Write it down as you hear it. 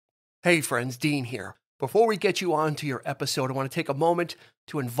Hey friends, Dean here. Before we get you on to your episode, I want to take a moment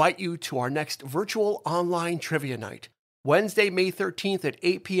to invite you to our next virtual online trivia night. Wednesday, May 13th at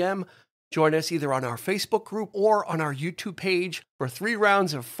 8 p.m. Join us either on our Facebook group or on our YouTube page for 3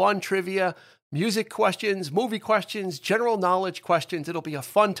 rounds of fun trivia, music questions, movie questions, general knowledge questions. It'll be a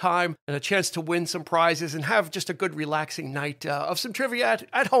fun time and a chance to win some prizes and have just a good relaxing night of some trivia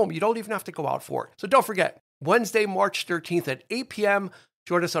at home. You don't even have to go out for it. So don't forget, Wednesday, March 13th at 8 p.m.,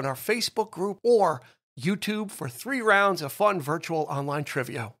 join us on our Facebook group or YouTube for 3 rounds of fun virtual online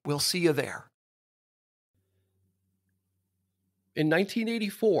trivia. We'll see you there. In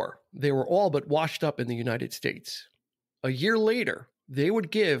 1984, they were all but washed up in the United States. A year later, they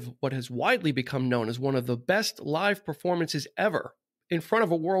would give what has widely become known as one of the best live performances ever in front of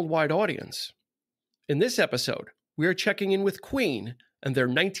a worldwide audience. In this episode, we are checking in with Queen and their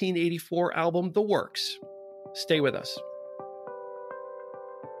 1984 album, The Works. Stay with us.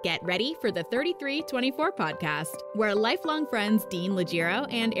 Get ready for the 3324 podcast, where lifelong friends Dean Legiro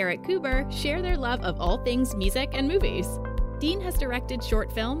and Erik Kuber share their love of all things music and movies. Dean has directed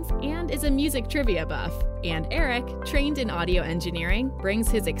short films and is a music trivia buff, and Erik, trained in audio engineering,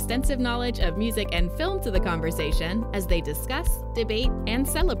 brings his extensive knowledge of music and film to the conversation as they discuss, debate, and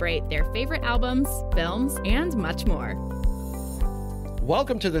celebrate their favorite albums, films, and much more.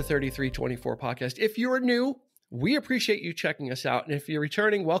 Welcome to the 3324 podcast. If you are new, we appreciate you checking us out. And if you're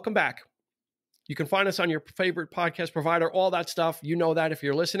returning, welcome back. You can find us on your favorite podcast provider, all that stuff. You know that if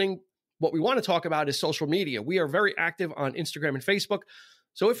you're listening. What we want to talk about is social media. We are very active on Instagram and Facebook.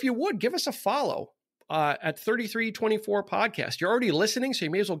 So if you would, give us a follow at 3324 podcast. You're already listening, so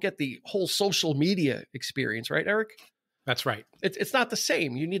you may as well get the whole social media experience, right, Erik? That's right. It's not the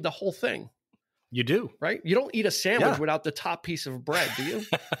same. You need the whole thing. You do. Right? You don't eat a sandwich without the top piece of bread, do you?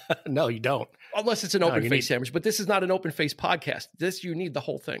 No, you don't. Unless it's an open-faced sandwich. But this is not an open-faced podcast. You need the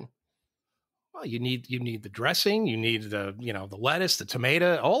whole thing. Well, you need the dressing, you need the lettuce, the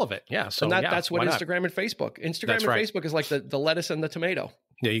tomato, all of it. Yeah. So and that's what Instagram and Facebook. Instagram and Facebook is like the lettuce and the tomato.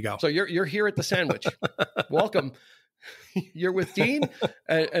 There you go. So you're here at the sandwich. Welcome. You're with Dean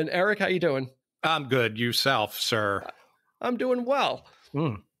and Erik. How you doing? I'm good. Yourself, sir? I'm doing well.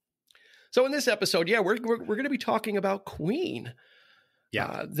 So in this episode, we're going to be talking about Queen.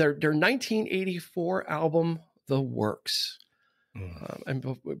 Yeah, their 1984 album, The Works.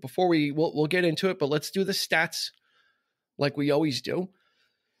 And before we'll get into it, but let's do the stats like we always do.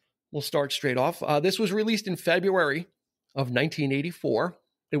 We'll start straight off. This was released in February of 1984.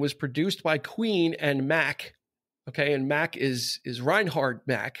 It was produced by Queen and Mac. Okay, and Mac is Reinhard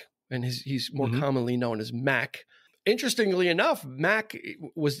Mac, and he's more commonly known as Mac. Interestingly enough, Mac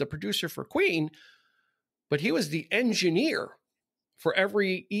was the producer for Queen, but he was the engineer for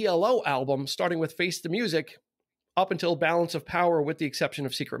every ELO album, starting with Face the Music up until Balance of Power, with the exception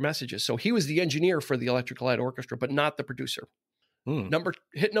of Secret Messages. So he was the engineer for the Electric Light Orchestra, but not the producer.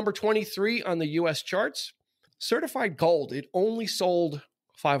 Hit number 23 on the U.S. charts. Certified gold. It only sold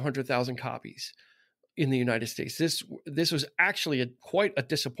 500,000 copies in the United States. This was actually quite a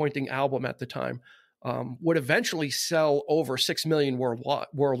disappointing album at the time. Would eventually sell over 6 million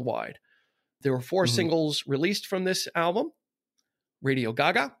worldwide. There were 4 singles released from this album: Radio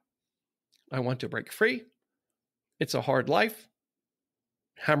Gaga, I Want to Break Free, It's a Hard Life,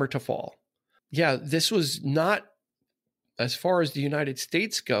 Hammer to Fall. Yeah, this was not, as far as the United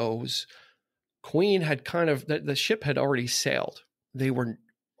States goes, Queen had the ship had already sailed. They were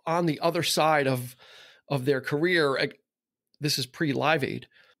on the other side of their career. This is pre-Live Aid,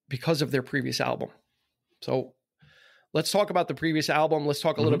 because of their previous album. So let's talk about the previous album. Let's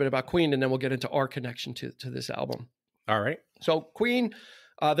talk a little bit about Queen, and then we'll get into our connection to this album. All right. So Queen,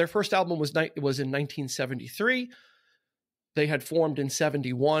 their first album was in 1973. They had formed in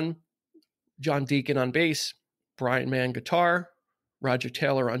 71. John Deacon on bass, Brian Mann guitar, Roger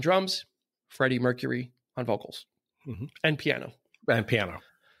Taylor on drums, Freddie Mercury on vocals, and piano. And piano.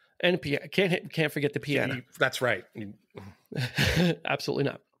 And can't forget the piano. That's right. Absolutely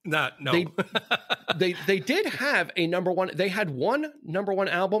not. No. They did have a number one. They had one number one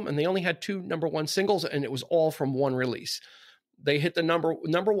album, and they only had 2 number one singles, and it was all from one release. They hit the number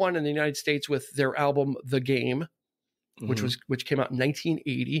one in the United States with their album The Game, which came out in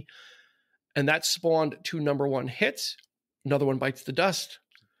 1980, and that spawned 2 number one hits. Another one, Bites the Dust,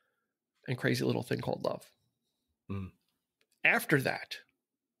 and Crazy Little Thing Called Love. After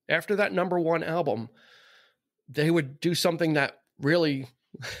that number one album, they would do something that really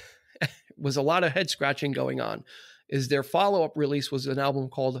was a lot of head scratching going on. Is their follow-up release was an album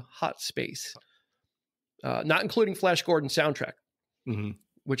called Hot Space, not including Flash Gordon's soundtrack,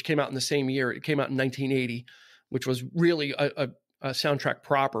 which came out in the same year. It came out in 1980, which was really soundtrack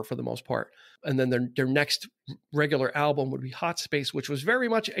proper for the most part. And then their next regular album would be Hot Space, which was very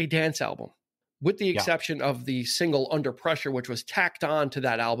much a dance album, with the exception of the single Under Pressure, which was tacked on to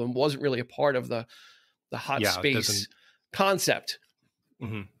that album, wasn't really a part of the Hot Space concept.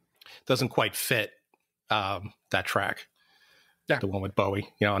 Doesn't quite fit that track. Yeah. The one with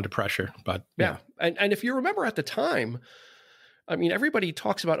Bowie, Under Pressure. But yeah. And if you remember at the time, I mean, everybody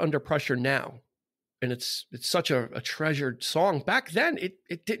talks about Under Pressure now, and it's such a treasured song. Back then,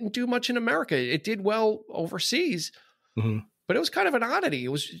 it didn't do much in America. It did well overseas, but it was kind of an oddity.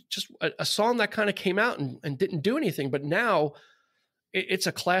 It was just a song that kind of came out and didn't do anything. But now it's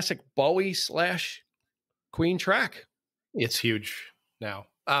a classic Bowie / Queen track. It's huge now.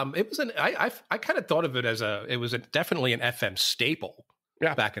 It was I kind of thought of it as it was definitely an FM staple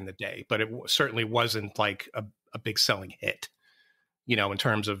back in the day, but it certainly wasn't like a big selling hit, in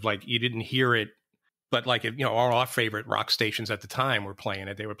terms of like, you didn't hear it, but like, all our favorite rock stations at the time were playing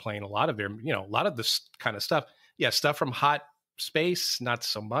it. They were playing a lot of their, a lot of this kind of stuff. Yeah. Stuff from Hot Space, not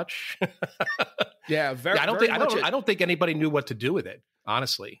so much. Yeah. I don't think anybody knew what to do with it,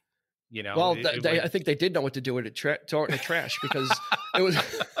 honestly. Well, I think they did know what to do with it, trash, because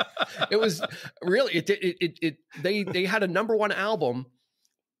it was really, they had a number one album.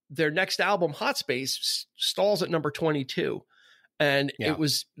 Their next album, Hot Space, stalls at number 22. And it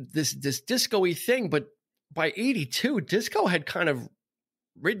was this disco-y thing, but by 82, disco had kind of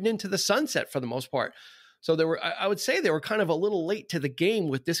ridden into the sunset for the most part. So I would say they were kind of a little late to the game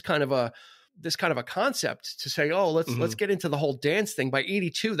with this kind of a concept to say, oh, let's get into the whole dance thing. By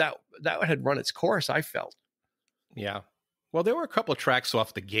 82, that had run its course, I felt. Yeah. Well, there were a couple of tracks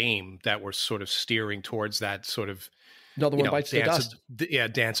off the Game that were sort of steering towards that sort of Another One Bites the Dust. Yeah,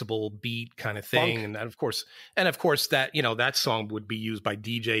 danceable beat kind of thing. Funk. And of course that, that song would be used by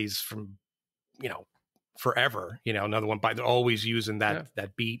DJs from, forever. Another One Bite, they're always using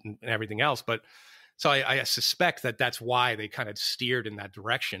that beat and everything else. But so I suspect that's why they kind of steered in that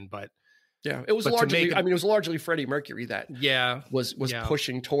direction. But yeah, it was largely Freddie Mercury that was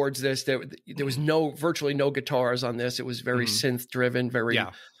pushing towards this. There was virtually no guitars on this. It was very synth driven,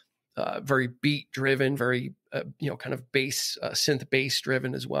 very beat driven, very kind of bass, synth bass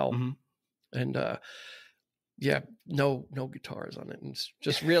driven as well. And no guitars on it. And it's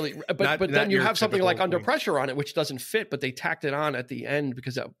just really, but then you have something like Under Pressure on it, which doesn't fit, but they tacked it on at the end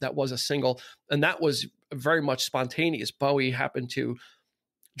because that was a single, and that was very much spontaneous. Bowie happened to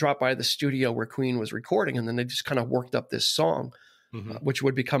drop by the studio where Queen was recording, and then they just kind of worked up this song, which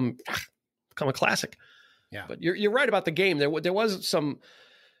would become a classic. Yeah, but you're right about the Game. There was some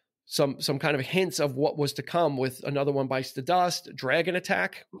kind of hints of what was to come with Another One Bites the Dust, Dragon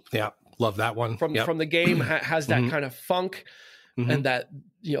Attack. Yeah, love that one from the Game. Has that kind of funk and that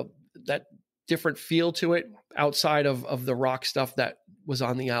that different feel to it outside of the rock stuff that was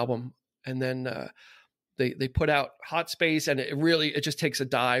on the album, and then. They put out Hot Space, and it just takes a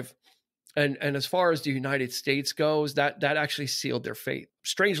dive. And as far as the United States goes, that actually sealed their fate.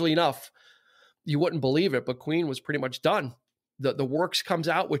 Strangely enough, you wouldn't believe it, but Queen was pretty much done. The Works comes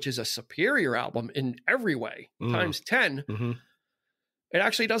out, which is a superior album in every way, times 10. It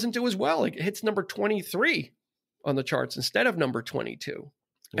actually doesn't do as well. It hits number 23 on the charts instead of number 22.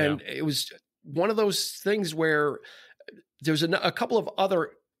 Yeah. And it was one of those things where there's a couple of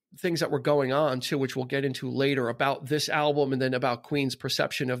other things that were going on too, which we'll get into later about this album and then about Queen's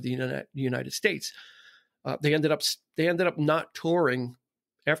perception of the United States. They ended up not touring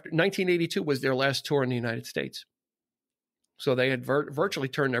after 1982 was their last tour in the United States. So they had virtually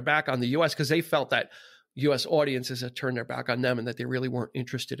turned their back on the U.S. because they felt that U.S. audiences had turned their back on them and that they really weren't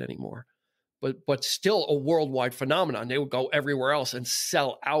interested anymore. But still a worldwide phenomenon. They would go everywhere else and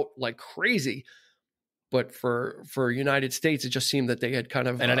sell out like crazy. But for United States, it just seemed that they had kind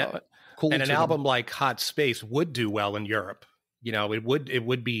of cool. And an album like Hot Space would do well in Europe. It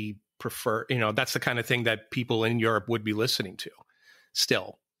would be preferred. That's the kind of thing that people in Europe would be listening to.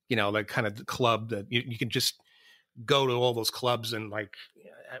 Still, like kind of the club that you can just go to all those clubs and like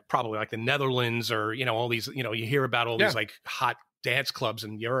probably like the Netherlands or all these. You hear about all these like hot dance clubs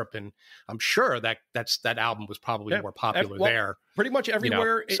in Europe, and I'm sure that album was probably more popular there. Pretty much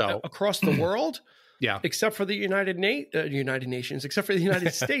everywhere across the world. Yeah, except for the United Nations, except for the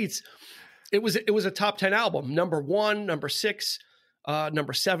United States, it was a top 10 album. Number 1, number 6,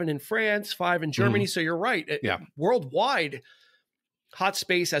 number 7 in France, 5 in Germany. So you're right. Worldwide, Hot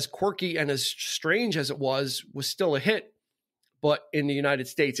Space, as quirky and as strange as it was still a hit. But in the United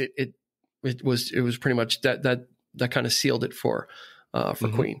States, it was pretty much that kind of sealed it for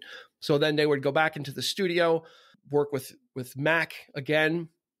Queen. So then they would go back into the studio, work with Mac again.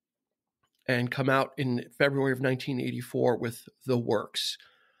 and come out in February of 1984 with The Works,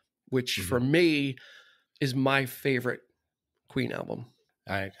 which for me is my favorite Queen album.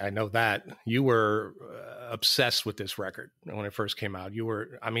 I know that you were obsessed with this record when it first came out. You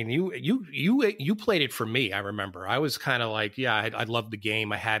played it for me. I remember I was kind of like, yeah, I loved the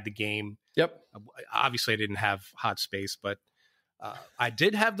game. I had the game. Yep. Obviously I didn't have Hot Space, but I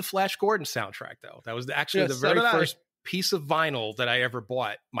did have the Flash Gordon soundtrack though. That was actually the very first piece of vinyl that I ever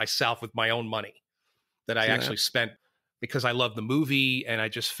bought myself with my own money that I actually spent because I loved the movie. And I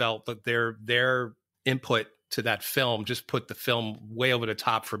just felt that their input to that film just put the film way over the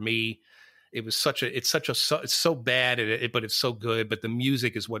top for me. It was it's so bad, but it's so good. But the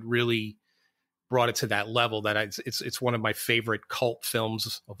music is what really brought it to that level that it's one of my favorite cult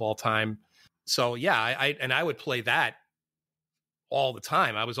films of all time. So yeah, I would play that all the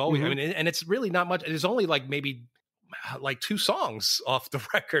time. I was always, I mean, and it's really not much. There's only like maybe like 2 songs off the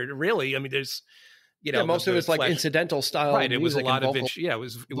record, really. I mean, there's, most of it's like incidental style. Right. It was a lot of it. Yeah. It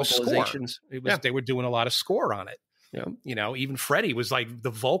was score. They were doing a lot of score on it. Yeah. Even Freddie was like the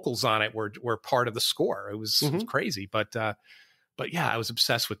vocals on it were part of the score. It was crazy. But yeah, I was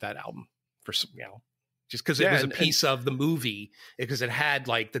obsessed with that album for some, just because it was a piece of the movie, because it had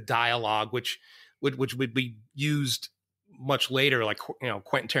like the dialogue, which would be used much later. Like,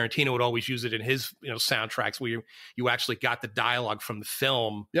 Quentin Tarantino would always use it in his, soundtracks where you actually got the dialogue from the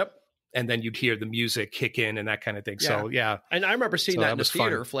film. Yep. And then you'd hear the music kick in and that kind of thing. Yeah. So, yeah. And I remember seeing that in the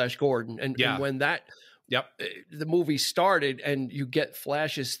theater, fun. Flash Gordon. And when that, the movie started and you get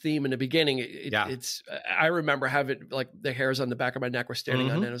Flash's theme in the beginning, it's, I remember having like the hairs on the back of my neck were standing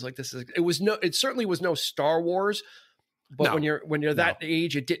on it. I was like, it certainly was no Star Wars, but when you're that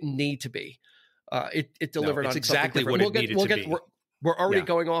age, it didn't need to be. It delivered on exactly what it needed to be. We're already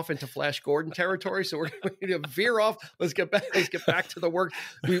going off into Flash Gordon territory, so we're going to veer off. Let's get back to the work.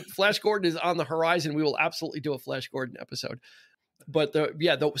 Flash Gordon is on the horizon. We will absolutely do a Flash Gordon episode. But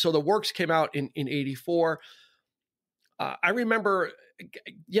so the Works came out in 84. I remember,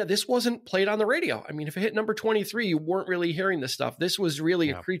 this wasn't played on the radio. I mean, if it hit number 23, you weren't really hearing this stuff. This was really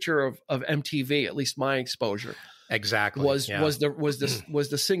a creature of MTV, at least my exposure. Exactly. Was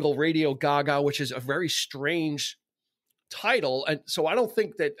the single Radio Gaga, which is a very strange title. And so I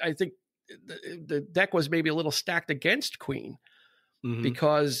think the deck was maybe a little stacked against Queen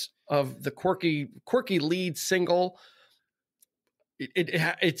because of the quirky lead single.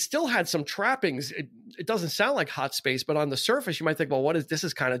 It still had some trappings. It doesn't sound like Hot Space, but on the surface you might think, well, this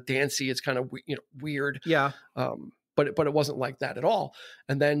is kind of dancey. It's kind of weird. Yeah. But it wasn't like that at all.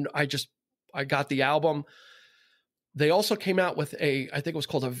 And then I got the album. They also came out with I think it was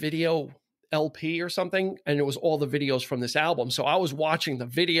called a video LP or something, and it was all the videos from this album. So I was watching the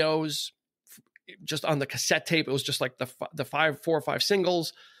videos just on the cassette tape. It was just like the 4 or 5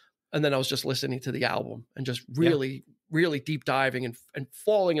 singles, and then I was just listening to the album and just really deep diving and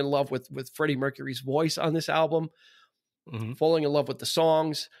falling in love with Freddie Mercury's voice on this album, falling in love with the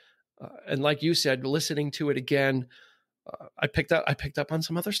songs, and like you said, listening to it again, I picked up on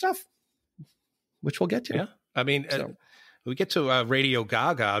some other stuff, which we'll get to. Yeah, I mean. We get to Radio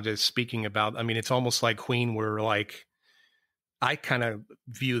Gaga, just speaking about, I mean, it's almost like Queen were like, I kind of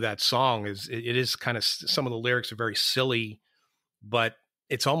view that song as, it is kind of, some of the lyrics are very silly, but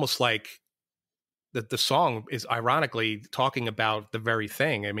it's almost like the song is ironically talking about the very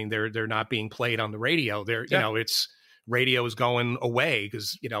thing. I mean, they're not being played on the radio. It's radio is going away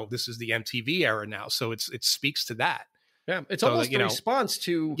because, this is the MTV era now. So it speaks to that. Yeah, it's almost a response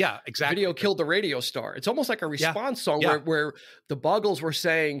to exactly. Video Killed the Radio Star. It's almost like a response song where the Buggles were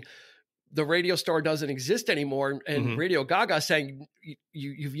saying the radio star doesn't exist anymore, and Radio Gaga saying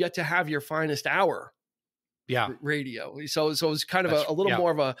you've yet to have your finest hour. Yeah, radio. So it's kind of a little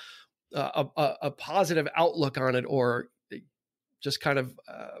more of a positive outlook on it, or just kind of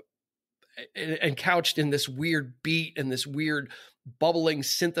and couched in this weird beat and this weird bubbling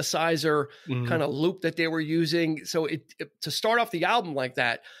synthesizer kind of loop that they were using. So to start off the album like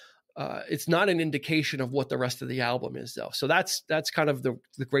that, it's not an indication of what the rest of the album is, though. So that's kind of the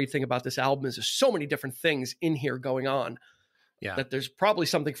great thing about this album is there's so many different things in here going on. Yeah, that there's probably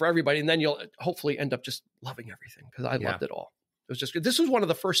something for everybody, and then you'll hopefully end up just loving everything, because I loved it all. It was just good. This was one of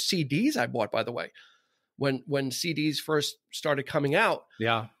the first CDs I bought, by the way, when CDs first started coming out.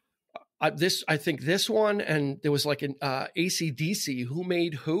 Yeah. I think this one, and there was like an AC/DC, Who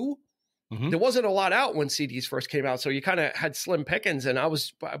Made Who. There wasn't a lot out when CDs first came out, so you kind of had slim pickings, and I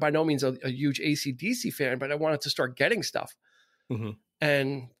was by no means a huge AC/DC fan, but I wanted to start getting stuff.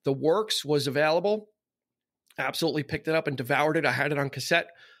 And The Works was available. Absolutely picked it up and devoured it. I had it on cassette.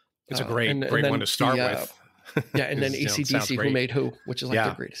 It's a great one to start with. Yeah, and then AC/DC, who made Who, which is like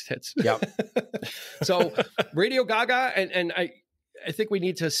their greatest hits. Yep. So Radio Gaga, and I think we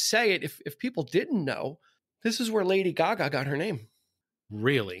need to say it if people didn't know, this is where Lady Gaga got her name.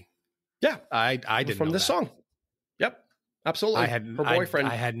 Really? Yeah, I didn't from know this song. Yep, absolutely. Her boyfriend.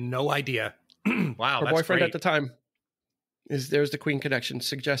 I had no idea. Wow, her that's boyfriend great. at the time there's the Queen connection,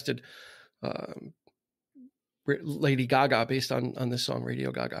 suggested Lady Gaga based on this song,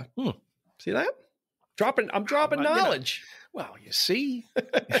 Radio Gaga. See that? I'm dropping knowledge. Well, you see.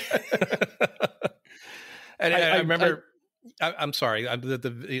 And I remember. I'm sorry.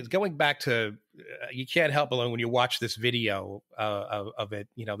 Going back to, you can't help but when you watch this video of it,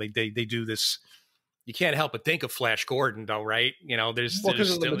 they do this. You can't help but think of Flash Gordon, though, right? There's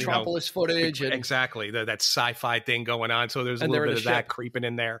because of the Metropolis footage, and exactly that sci-fi thing going on. So there's a little bit of that creeping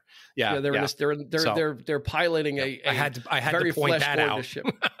in there. Yeah, they're piloting a. I had to very point Flash that Gordon out. Ship.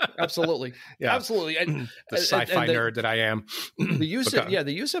 Absolutely, absolutely, and the sci-fi nerd that I am. The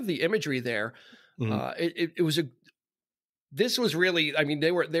use of the imagery there. It was this was really. I mean,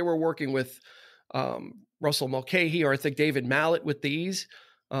 they were working with Russell Mulcahy, or I think David Mallet with these.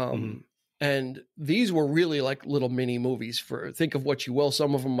 And these were really like little mini movies think of what you will.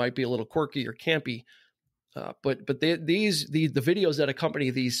 Some of them might be a little quirky or campy, but the videos that accompany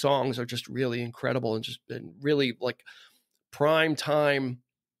these songs are just really incredible and really like prime time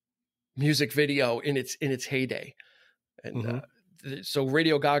music video in its heyday. And so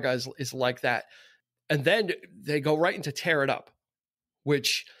Radio Gaga is like that. And then they go right into Tear It Up,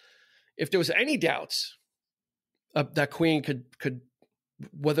 which, if there was any doubts that Queen could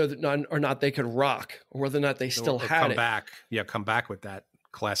whether or not they could rock, or whether or not they still had come back. Yeah, come back with that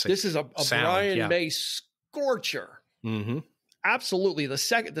classic. This is a sound. Brian May scorcher. Absolutely. The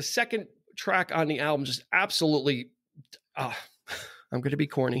second track on the album just absolutely. I'm going to be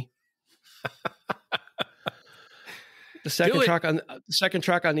corny. The second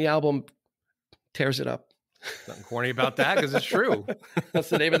track on the album tears it up. Nothing corny about that, because it's true. That's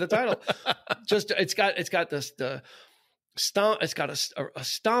the name of the title. Just it's got this stomp. It's got a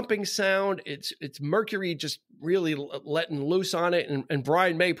stomping sound. It's Mercury just really letting loose on it, and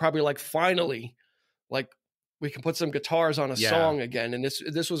Brian May probably like, finally, like, we can put some guitars on a song again. And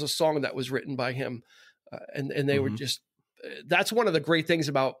this was a song that was written by him, and they were just. That's one of the great things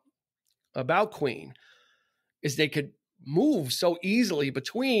about Queen, is they could move so easily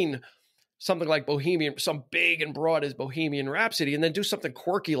between something like some big and broad as Bohemian Rhapsody, and then do something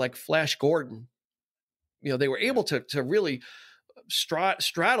quirky like Flash Gordon. They were able to really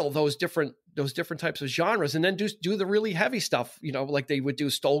straddle those different types of genres, and then do the really heavy stuff, like they would do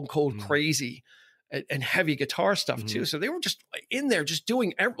Stone Cold Crazy and heavy guitar stuff too. So they were just in there, just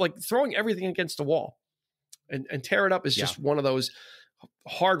doing throwing everything against the wall. And Tear It Up is just one of those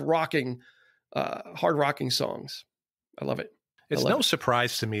hard rocking songs. I love it. It's no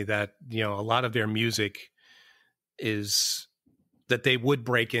surprise to me that, a lot of their music is that they would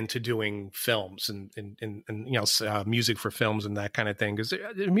break into doing films and music for films and that kind of thing, because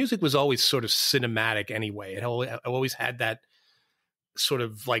their music was always sort of cinematic anyway. It always had that sort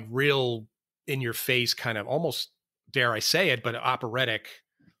of like real in your face kind of, almost, dare I say it, but operatic.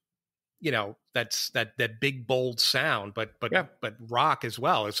 That's that big bold sound, but rock as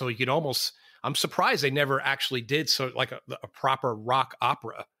well. So you could almost. I'm surprised they never actually did like a proper rock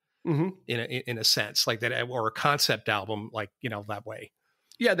opera. In a sense like that, or a concept album, like, that way.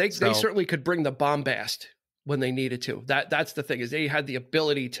 Yeah. They certainly could bring the bombast when they needed to. That's the thing, is they had the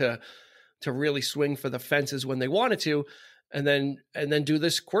ability to really swing for the fences when they wanted to, and then do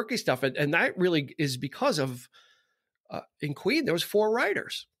this quirky stuff. And that really is because of, in Queen, there was 4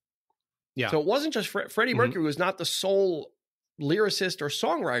 writers. Yeah. So it wasn't just Freddie Mercury was not the sole lyricist or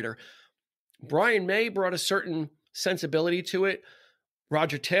songwriter. Brian May brought a certain sensibility to it.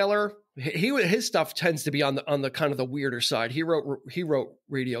 Roger Taylor, his stuff tends to be on the kind of the weirder side. He wrote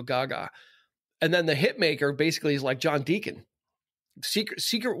Radio Gaga, and then the hit maker basically is like John Deacon.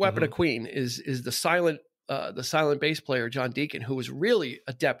 Secret Weapon of Queen is the silent bass player John Deacon, who was really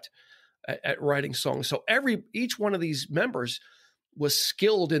adept at writing songs. So each one of these members was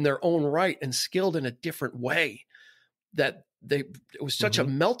skilled in their own right and skilled in a different way. It was such a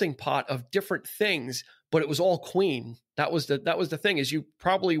melting pot of different things, but it was all Queen. That was the thing, is you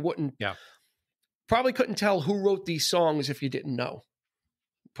probably couldn't tell who wrote these songs if you didn't know.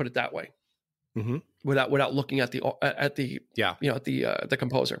 Put it that way, without looking at the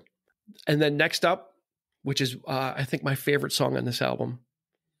composer. And then next up, which is I think my favorite song on this album,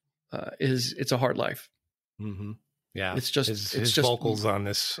 is "It's a Hard Life." Yeah, it's just his vocals on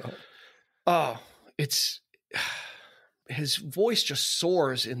this. His voice just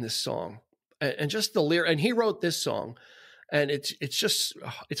soars in this song. and just the lyric. And he wrote this song, and it's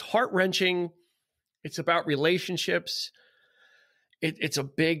heart-wrenching. It's about relationships. It's a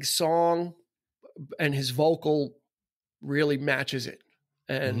big song, and his vocal really matches it.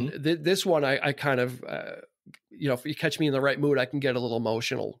 And this one, I kind of, if you catch me in the right mood, I can get a little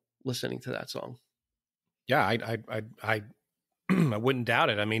emotional listening to that song. Yeah, I wouldn't doubt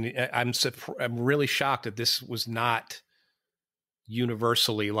it. I mean, I'm really shocked that this was not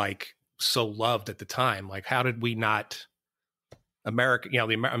universally like so loved at the time. Like, how did we not?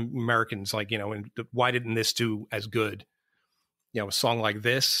 Americans, like, and why didn't this do as good? A song like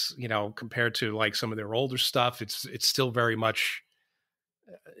this, compared to like some of their older stuff, it's still very much.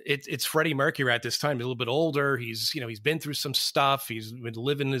 It's Freddie Mercury at this time. He's a little bit older. He's been through some stuff. He's been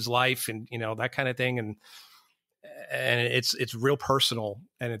living his life, and that kind of thing. And it's real personal.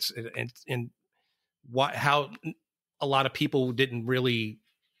 And how a lot of people didn't really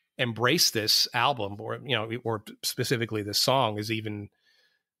embrace this album, or specifically this song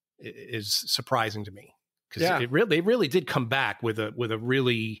is surprising to me, because they really did come back with a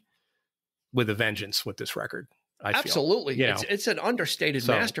vengeance with this record. Absolutely. It's an understated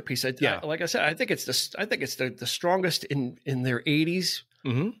masterpiece. Like I said, I think it's the strongest in their 80s.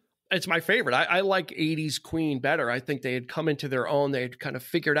 Mm-hmm. It's my favorite. I like 80s Queen better. I think they had come into their own. They had kind of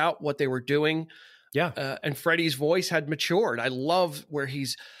figured out what they were doing. Yeah. And Freddie's voice had matured. I love where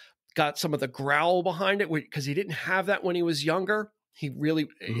he's got some of the growl behind it, because he didn't have that when he was younger. He really,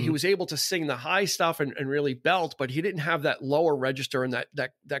 he was able to sing the high stuff and really belt, but he didn't have that lower register and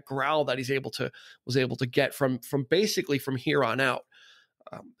that growl that was able to get from basically from here on out.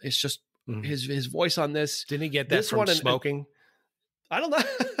 It's just his voice on this. Didn't he get that from smoking? I don't know.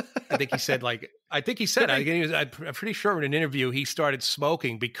 I'm pretty sure in an interview he started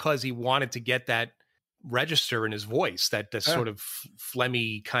smoking because he wanted to get that register in his voice, that sort of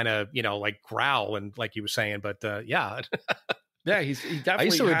phlegmy kind of, like growl, and like you were saying, but yeah. Yeah, he definitely. I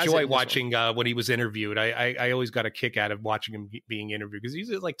used to enjoy watching when he was interviewed. I always got a kick out of watching him being interviewed, because he's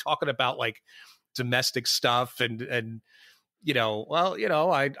like talking about like domestic stuff and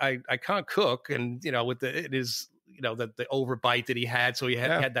I can't cook, and with the overbite that he had, so he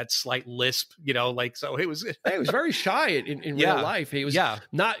had that slight lisp, so it was. He was very shy in real life. He was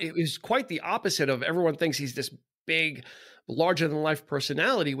not. It was quite the opposite of everyone thinks he's this big, larger than life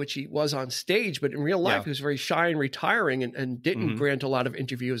personality, which he was on stage, but in real life he was very shy and retiring, and didn't grant a lot of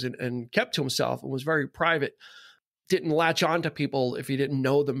interviews, and kept to himself, and was very private. Didn't latch on to people if he didn't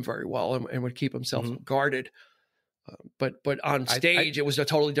know them very well, and would keep himself guarded. But on stage, it was a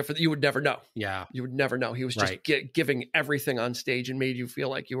totally different. You would never know. Yeah, you would never know. He was just giving everything on stage, and made you feel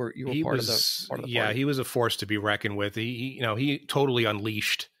like you were part of the party. Yeah, he was a force to be reckoned with. He totally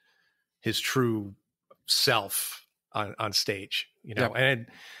unleashed his true self on stage. And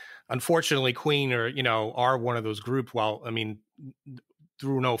unfortunately, Queen are one of those groups. Well, I mean,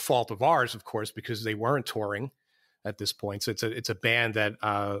 through no fault of ours, of course, because they weren't touring at this point. So it's a band that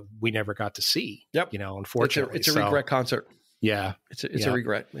we never got to see. Yep. Unfortunately, it's a regret concert. Yeah, it's a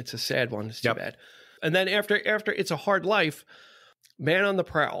regret. It's a sad one. It's too bad. And then after It's a Hard Life, Man on the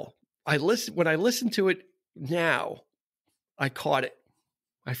Prowl. When I listen to it now, I caught it.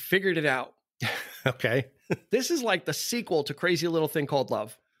 I figured it out. Okay. This is like the sequel to Crazy Little Thing Called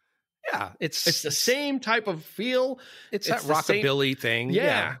Love. Yeah, it's the same type of feel. It's that rockabilly thing.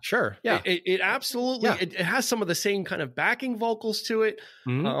 Yeah, sure. Yeah, it absolutely. Yeah. It has some of the same kind of backing vocals to it.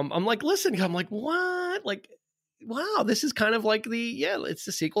 Mm-hmm. I'm like listening. I'm like, what? Like, wow, this is kind of like it's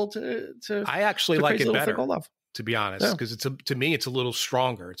the sequel to. I actually like it better, to be honest, because to me it's a little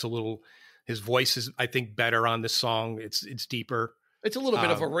stronger. His voice is, I think, better on this song. It's deeper. It's a little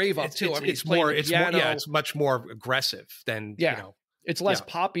bit of a rave up too. It's more. It's much more aggressive than It's less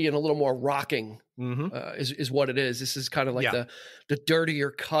poppy and a little more rocking, is what it is. This is kind of like the dirtier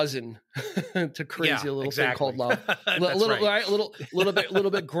cousin to Crazy Little Thing Called Love. A little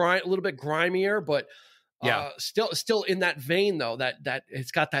bit grimier, but still in that vein though. That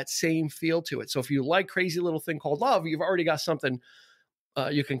it's got that same feel to it. So if you like Crazy Little Thing Called Love, you've already got something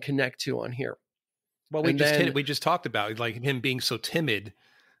you can connect to on here. Well, we just talked about like him being so timid.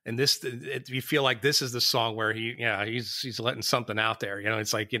 And you feel like this is the song where he's letting something out there.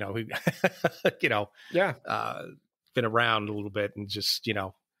 It's like, been around a little bit and just,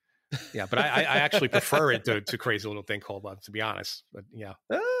 but I actually prefer it to Crazy Little Thing Called Love, to be honest. But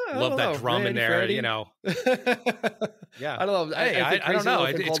love that drum in there, Freddie. Yeah. I don't know. I don't know.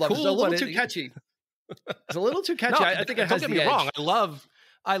 It's cool. It's a little too catchy. It's a little too catchy. No, I think it has don't get me wrong.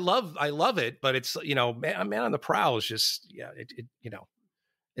 I love it, but it's, Man on the Prowl is just,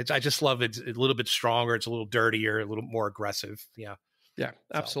 I just love it. It's a little bit stronger. It's a little dirtier, a little more aggressive. Yeah. Yeah,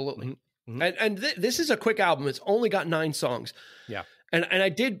 absolutely. Mm-hmm. And this is a quick album. It's only got 9 songs. Yeah. And I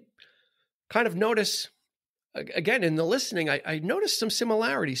did kind of notice, again, in the listening, I noticed some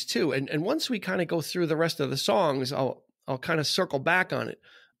similarities too. And once we kind of go through the rest of the songs, I'll kind of circle back on it.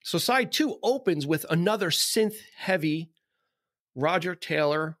 So side 2 opens with another synth-heavy Roger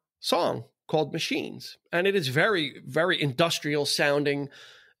Taylor song called Machines. And it is very, very industrial sounding.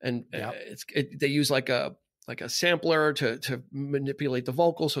 And they use like a sampler to manipulate the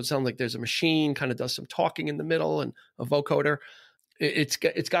vocals. So it sounds like there's a machine, kind of does some talking in the middle and a vocoder. It's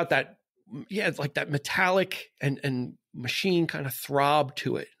got that, it's like that metallic and machine kind of throb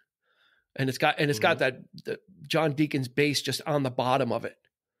to it. And it's got that the John Deacon's bass just on the bottom of it.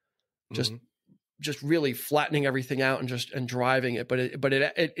 Just really flattening everything out and driving it. But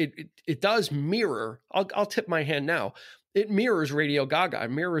it does mirror, I'll tip my hand now. It mirrors Radio Gaga.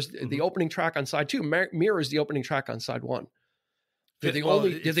 It mirrors the opening track on side 2, mirrors the opening track on side 1. They're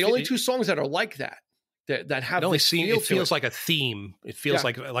the only 2 songs that are like that have this feel. It feels like a theme. It feels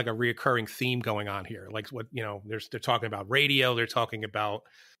like a reoccurring theme going on here. Like what, they're talking about radio. They're talking about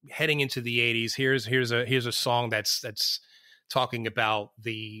heading into the 80s. Here's a song that's talking about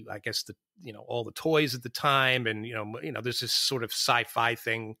all the toys at the time. And, there's this sort of sci-fi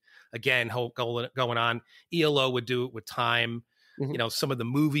thing again, going on. ELO would do it with Time. Mm-hmm. Some of the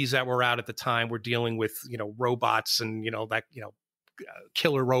movies that were out at the time were dealing with, robots and,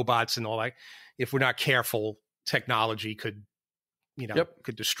 killer robots and all that. If we're not careful, technology could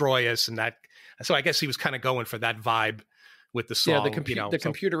destroy us. And that, so I guess he was kind of going for that vibe with the song. Yeah, the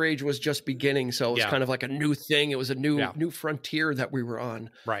computer age was just beginning. So it was kind of like a new thing. It was a new frontier that we were on.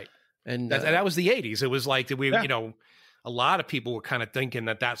 Right. And that was the 80s. It was like, a lot of people were kind of thinking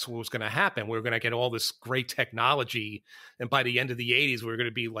that that's what was going to happen. We were going to get all this great technology. And by the end of the 80s, we were going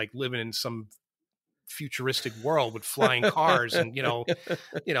to be like living in some futuristic world with flying cars and,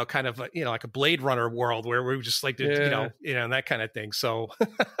 kind of, like a Blade Runner world where we were just like, that kind of thing. So,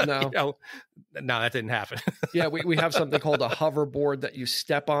 no, that didn't happen. Yeah. We have something called a hoverboard that you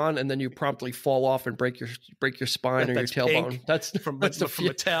step on and then you promptly fall off and break your spine or your tailbone. That's from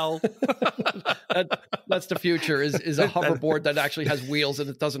Mattel. That's the future is a hoverboard that actually has wheels and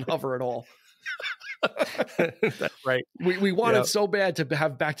it doesn't hover at all. That's right. We wanted so bad to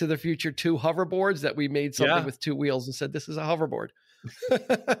have Back to the Future 2 hoverboards that we made something with 2 wheels and said, this is a hoverboard.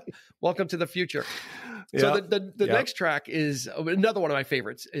 Welcome to the future. So the next track is another one of my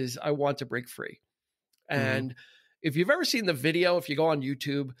favorites is I Want to Break Free. And if you've ever seen the video, if you go on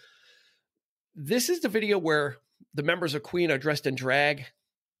YouTube, this is the video where the members of Queen are dressed in drag.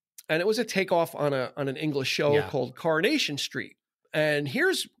 And it was a takeoff on an English show called Coronation Street. And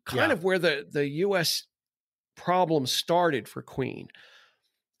here's kind of where the U.S. problem started for Queen.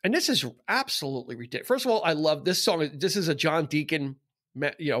 And this is absolutely ridiculous. First of all, I love this song. This is a John Deacon,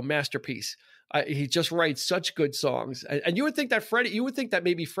 masterpiece. He just writes such good songs. And you would think that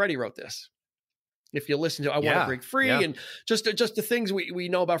maybe Freddie wrote this. If you listen to I Want to Break Free and just the things we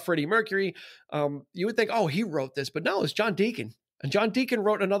know about Freddie Mercury, you would think, oh, he wrote this. But no, it's John Deacon. And John Deacon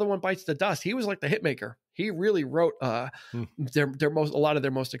wrote Another One Bites the Dust. He was like the hit maker. He really wrote a lot of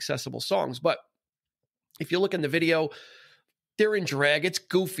their most accessible songs. But if you look in the video, they're in drag. It's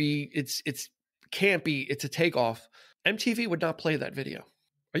goofy. It's campy. It's a takeoff. MTV would not play that video.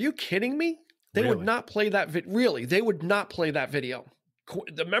 Are you kidding me? They would not play that. Really, they would not play that video.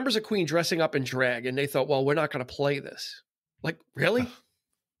 The members of Queen dressing up in drag, and they thought, well, we're not going to play this. Like, really?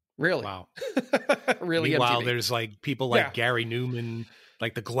 Really? Wow. Really? Meanwhile, MTV. There's like people like Gary Newman,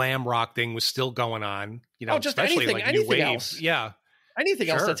 like the glam rock thing was still going on. Just especially anything new else. Wave. Yeah. Anything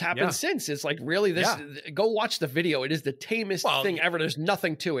else that's happened since. It's like, really, go watch the video. It is the tamest thing ever. There's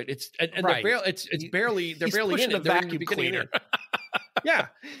nothing to it. It's barely they're barely in it. They're vacuum cleaner. Yeah.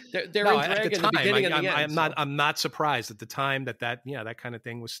 They're in drag in the beginning and the end. I'm not surprised at the time that kind of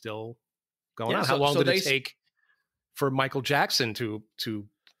thing was still going on. So, How long did it take for Michael Jackson to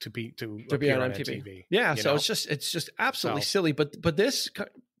be on MTV? Yeah. So it's just absolutely silly. But this,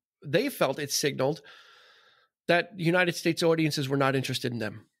 they felt it signaled that United States audiences were not interested in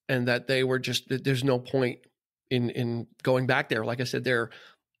them and that they were there's no point in going back there. Like I said, their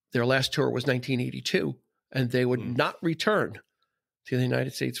last tour was 1982 and they would not return to the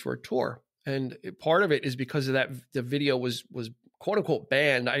United States for a tour. And part of it is because of that, the video was quote unquote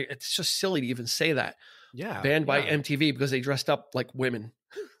banned. It's just silly to even say that. Yeah. Banned by MTV because they dressed up like women.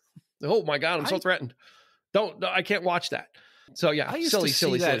 Oh my God, I'm so threatened. I can't watch that. So yeah, I used to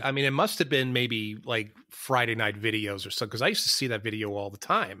see that. I mean, it must have been maybe like Friday night videos or something, because I used to see that video all the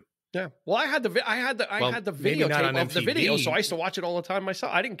time. Yeah. Well, I had the videotape of the video, so I used to watch it all the time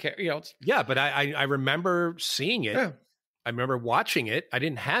myself. I didn't care, Yeah, but I remember seeing it. Yeah. I remember watching it. I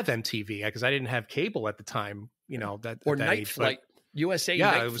didn't have MTV because I didn't have cable at the time. You know that or that Night age, Flight. USA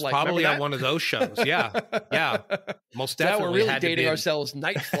yeah, Night it was Flight. probably on one of those shows. Yeah, yeah, most definitely. Now we're really dating ourselves.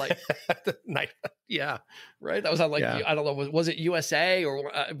 Night Flight, yeah, right. That was on I don't know. Was it USA or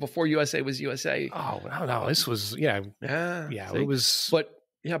before USA was USA? Oh no, this was yeah. It was. But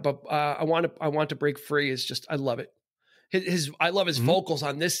I want to break free. Is just I love it. I love his vocals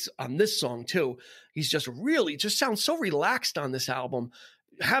on this song too. He's just really just sounds so relaxed on this album,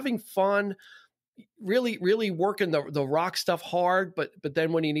 having fun. Really, really working the rock stuff hard, but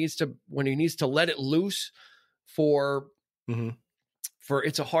then when he needs to let it loose for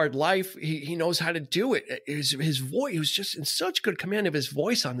It's a Hard Life, he knows how to do it. His voice, he was just in such good command of his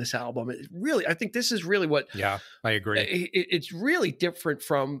voice on this album. It really, I think this is really what. Yeah, I agree. It's really different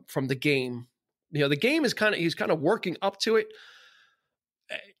from The Game. You know, The Game is he's kind of working up to it.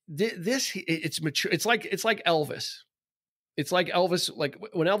 It's mature. It's like Elvis. It's like Elvis, like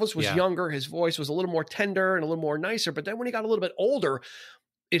when Elvis was younger, his voice was a little more tender and a little more nicer. But then when he got a little bit older,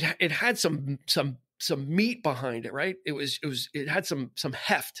 it had some meat behind it, right? It had some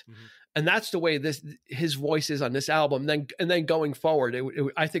heft, and that's the way his voice is on this album. And then going forward,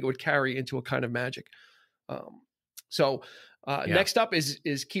 I think it would carry into a kind of magic. Next up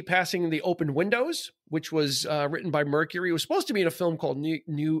is Keep Passing the Open Windows, which was written by Mercury. It was supposed to be in a film called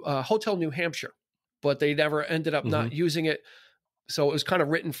Hotel New Hampshire, but they never ended up not using it. So it was kind of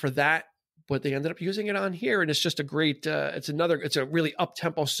written for that, but they ended up using it on here. And it's just a great, it's a really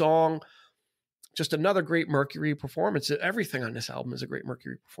up-tempo song. Just another great Mercury performance. Everything on this album is a great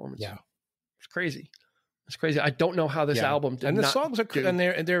Mercury performance. Yeah. It's crazy. It's crazy. I don't know how this album did. And the songs are, and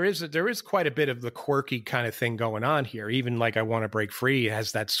there is quite a bit of the quirky kind of thing going on here. Even like I Want to Break Free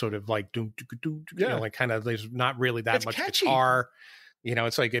has that sort of like, you know, like kind of, there's not really that much catchy guitar. You know,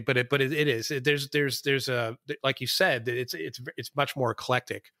 it's like, but it is. There's a, like you said, it's much more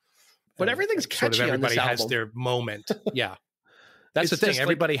eclectic. But everything's catchy. Sort of everybody on this has album. Their moment. Yeah, that's the thing.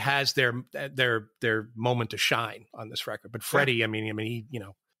 Everybody has their moment to shine on this record. But Freddie, I mean, he, you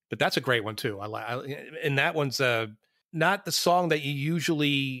know, but that's a great one too. And that one's not the song that you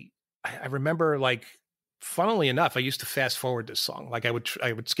usually. I remember, like, funnily enough, I used to fast forward this song. Like I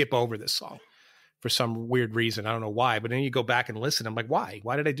would skip over this song for some weird reason. I don't know why, but then you go back and listen. I'm like, why?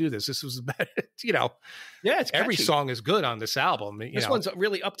 Why did I do this? This was bad. You know, it's every catchy. song is good on this album. This one's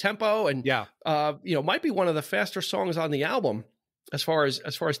really up tempo and might be one of the faster songs on the album as far as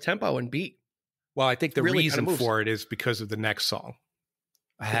tempo and beat. Well, I think the really reason for it is because of the next song.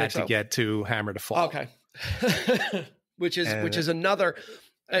 I had to get to Hammer to Fall. Okay. which is another.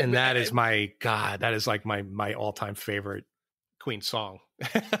 And that is my God. That is like my all-time favorite Queen song.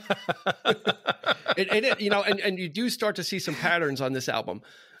 and you do start to see some patterns on this album.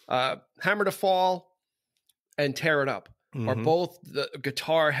 Hammer to Fall and Tear It Up are both the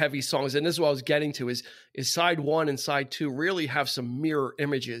guitar heavy songs. And this is what I was getting to is side one and side two really have some mirror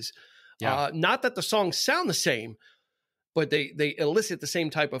images. Not that the songs sound the same, but they elicit the same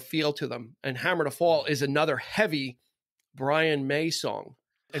type of feel to them. And Hammer to Fall is another heavy Brian May song.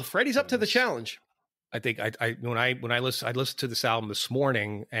 And Freddie's up to the challenge. I think when I listened to this album this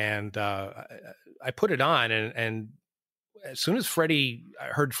morning, and I put it on, and as soon as I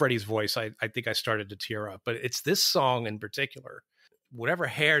heard Freddie's voice, I think I started to tear up. But it's this song in particular. Whatever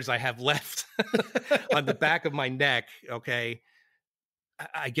hairs I have left on the back of my neck, okay,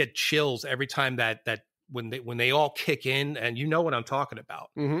 I get chills every time that when they all kick in, and you know what I'm talking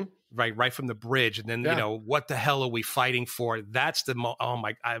about. Right from the bridge, and then you know, what the hell are we fighting for? That's the oh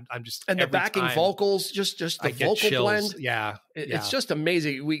my! I'm just, and the backing vocals, just the vocal blend. Yeah, it's just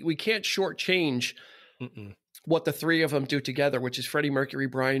amazing. We can't shortchange what the three of them do together, which is Freddie Mercury,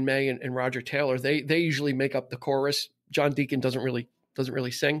 Brian May, and Roger Taylor. They usually make up the chorus. John Deacon doesn't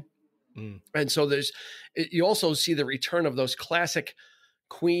really sing, and so you also see the return of those classic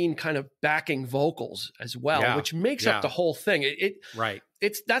Queen kind of backing vocals as well, which makes up the whole thing.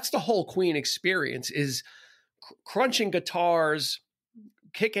 That's the whole Queen experience is crunching guitars,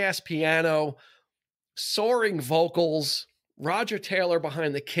 kick-ass piano, soaring vocals, Roger Taylor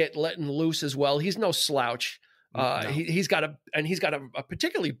behind the kit, letting loose as well. He's no slouch. No. He's got a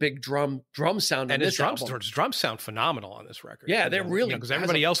particularly big drum sound, and his drums sound phenomenal on this record. Yeah, they're really, because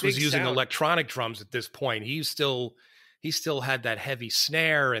everybody else was using electronic drums at this point. He still had that heavy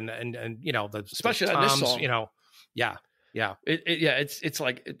snare and you know, especially the toms, on this song. You know, yeah. It's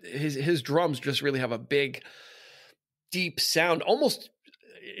like his drums just really have a big, deep sound, almost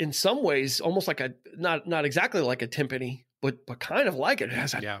in some ways, almost like not exactly like a timpani, but kind of like it. It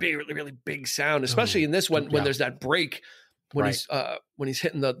has that big, really, really big sound, especially in this one when there's that break when he's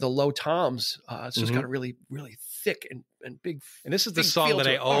hitting the low toms. It's just got a really, really thick and big. And this is the song that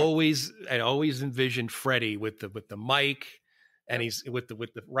I always envisioned Freddie with the mic, and he's with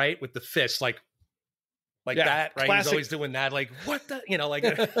the fist like that, right? Classic. He's always doing that, like what the,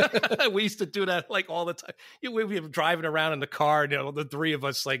 like we used to do that like all the time. We were driving around in the car, the three of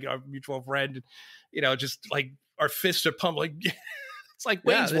us, like our mutual friend, just like our fists are pumped, like it's like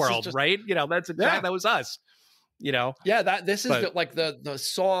Wayne's World, right? That's exactly that was us. This is the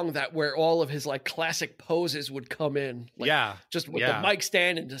song that where all of his like classic poses would come in, just with the mic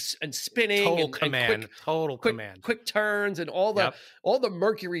stand and spinning, total command, quick turns, and all the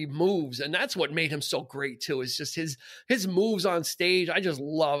Mercury moves, and that's what made him so great too. Is just his moves on stage. I just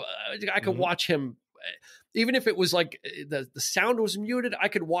love. I could watch him, even if it was like the sound was muted. I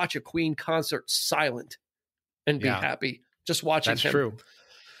could watch a Queen concert silent and be happy just watching. That's him. True.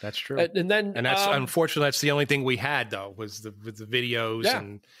 That's true. And that's unfortunately that's the only thing we had though was the videos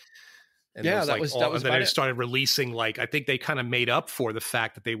and that was and then they started releasing, like I think they kind of made up for the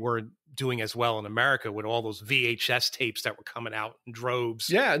fact that they weren't doing as well in America with all those VHS tapes that were coming out in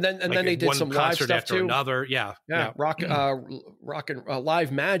droves. Yeah, and then they did some live stuff after too. Another, rock and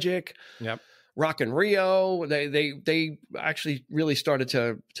Live Magic. Yep. Rock and Rio. They actually really started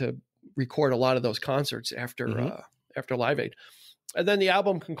to record a lot of those concerts after Live Aid. And then the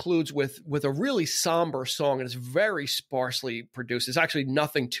album concludes with a really somber song, and it's very sparsely produced. There's actually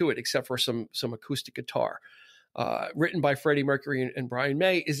nothing to it except for some acoustic guitar. Written by Freddie Mercury and Brian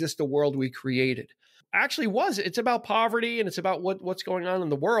May. Is This the World We Created? Actually it's about poverty, and it's about what's going on in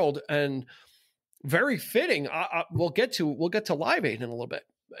the world, and very fitting. We'll get to Live Aid in a little bit,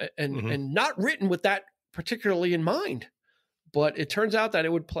 and not written with that particularly in mind, but it turns out that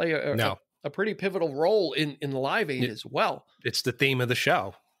it would play a pretty pivotal role in Live Aid as well. It's the theme of the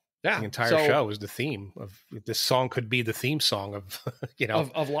show. Yeah, the entire show is the theme of this song. Could be the theme song of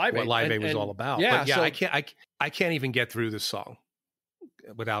of Live Aid, what Live Aid was all about. Yeah, but I can't even get through this song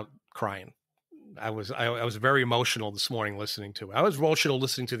without crying. I was very emotional this morning listening to it. I was emotional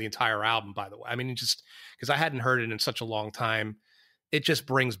listening to the entire album, by the way. I mean, just because I hadn't heard it in such a long time, it just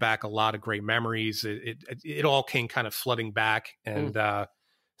brings back a lot of great memories. It all came kind of flooding back, and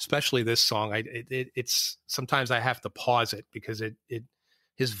especially this song. It's sometimes I have to pause it because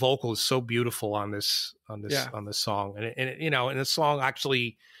his vocal is so beautiful on this song, and the song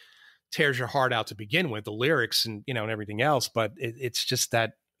actually tears your heart out to begin with, the lyrics and and everything else, but it's just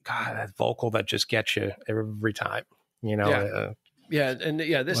that vocal that just gets you every time.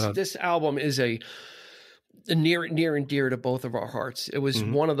 This album is a near and dear to both of our hearts. It was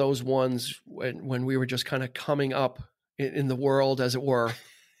one of those ones when we were just kind of coming up in the world, as it were.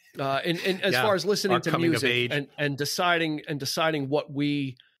 And as far as listening to music and deciding what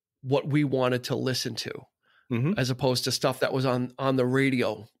we wanted to listen to, as opposed to stuff that was on the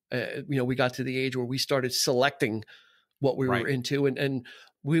radio. We got to the age where we started selecting what we were into, and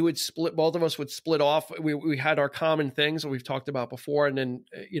we would split. Both of us would split off. We had our common things that we've talked about before, and then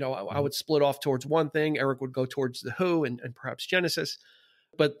I would split off towards one thing. Erik would go towards the Who and perhaps Genesis.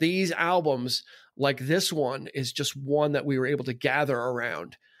 But these albums, like this one, is just one that we were able to gather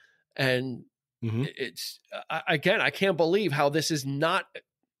around. And it's again, I can't believe how this is not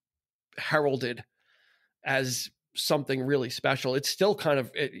heralded as something really special. It's still kind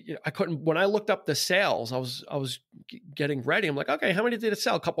of, I couldn't, when I looked up the sales, I was getting ready. I'm like, okay, how many did it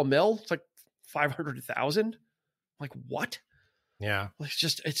sell? A couple mil? It's like 500,000. Like what? Yeah. It's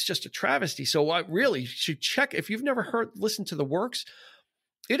just a travesty. So I really should check. If you've never listened to the works,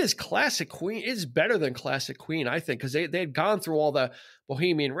 it is classic Queen. It's better than classic Queen, I think, because they had gone through all the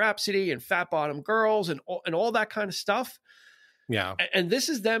Bohemian Rhapsody and Fat Bottom Girls and all that kind of stuff. Yeah. And this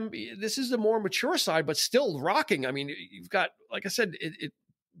is them. This is the more mature side, but still rocking. I mean, you've got, like I said,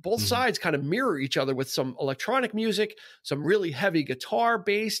 both sides kind of mirror each other with some electronic music, some really heavy guitar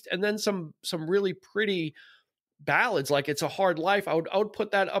based, and then some really pretty ballads like It's a Hard Life. I would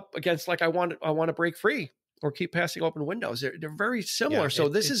put that up against like I want to Break Free or Keep Passing Open Windows. They're very similar. Yeah, so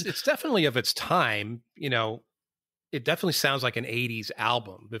it's definitely of its time. It definitely sounds like an 80s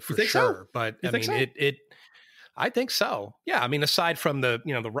album, but for sure. So? But I mean, so? I think so. Yeah. I mean, aside from the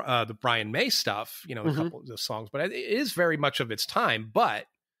Brian May stuff, a couple of the songs, but it is very much of its time, but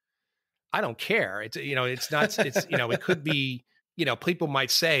I don't care. It's not, it could be, people might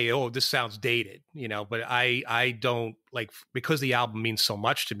say, oh, this sounds dated, but I don't like, because the album means so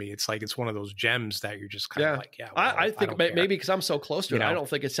much to me. It's like, it's one of those gems that you're just kind of like, yeah. Well, I think maybe because I'm so close to it, I don't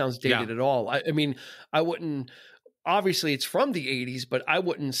think it sounds dated at all. I mean, I wouldn't, obviously it's from the 80s, but I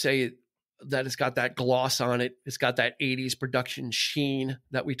wouldn't say that it's got that gloss on it. It's got that 80s production sheen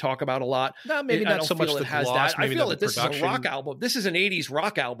that we talk about a lot. No, maybe not so much the gloss. I feel that this is a rock album. This is an 80s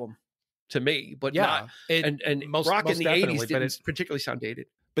rock album to me, but not. And most rock in the 80s didn't particularly sound dated.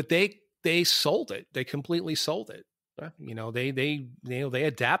 But they sold it. They completely sold it. They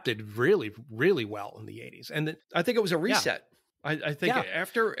adapted really, really well in the 80s. And I think it was a reset. I think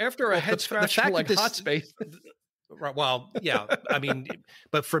after a head scratch like Hot Space. Well, yeah. I mean,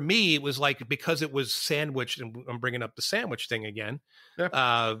 but for me, it was like, because it was sandwiched, and I'm bringing up the sandwich thing again.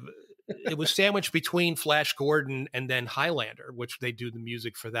 Yeah. It was sandwiched between Flash Gordon and then Highlander, which they do the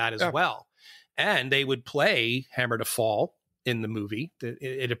music for that as well. And they would play Hammer to Fall in the movie.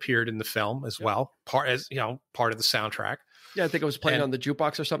 It appeared in the film as well, part of the soundtrack. Yeah, I think it was playing on the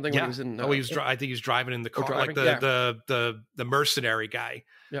jukebox or something. Yeah. When he was in. I think he was driving in the car, like the mercenary guy.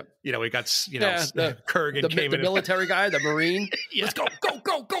 Yep. He got Kurgan came the in. Military guy, the Marine. Let's go.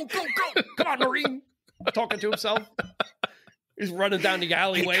 Come on, Marine. Talking to himself. He's running down the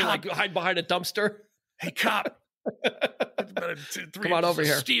alleyway, like hide behind a dumpster. Hey, cop. Come on over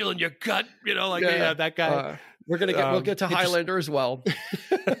here. Steel in your gut. That guy. We'll get to Highlander as well.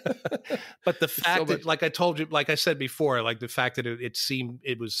 But the fact that, like I told you, like I said before, like the fact that it seemed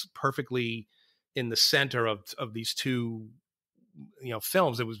it was perfectly in the center of these two,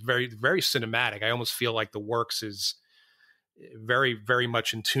 films. It was very, very cinematic. I almost feel like the Works is very, very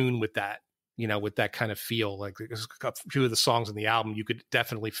much in tune with that, with that kind of feel. Like a few of the songs on the album, you could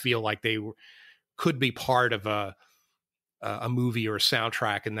definitely feel like they could be part of a movie or a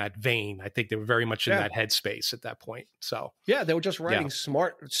soundtrack in that vein. I think they were very much in that headspace at that point. So they were just writing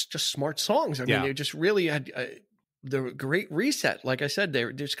smart songs. I mean, they just really had the great reset. Like I said,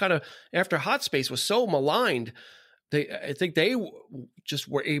 they just kind of, after Hot Space was so maligned, I think they just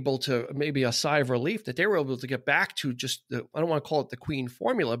were able to, maybe a sigh of relief that they were able to get back to just I don't want to call it the Queen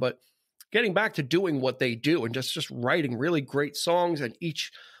formula, but getting back to doing what they do and just writing really great songs, and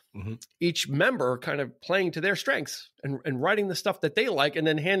each member kind of playing to their strengths and writing the stuff that they like, and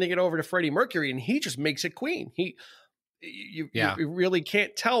then handing it over to Freddie Mercury, and he just makes it Queen. You really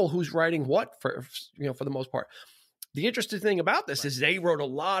can't tell who's writing what for the most part. The interesting thing about this is they wrote a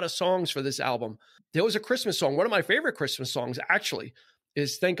lot of songs for this album. There was a Christmas song. One of my favorite Christmas songs actually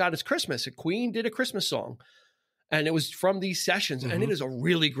is "Thank God It's Christmas." Queen did a Christmas song, and it was from these sessions, and it is a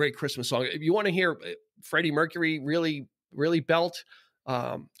really great Christmas song. If you want to hear Freddie Mercury really, really belt,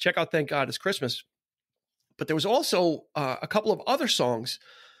 check out "Thank God It's Christmas." But there was also a couple of other songs.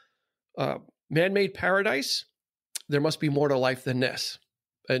 "Man-Made Paradise," "There Must Be More to Life Than This."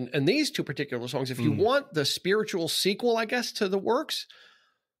 And these two particular songs, if you want the spiritual sequel, I guess, to the Works,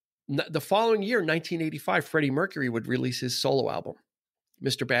 the following year, 1985, Freddie Mercury would release his solo album,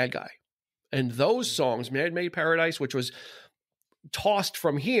 Mr. Bad Guy. And those songs, "Man-Made Paradise," which was tossed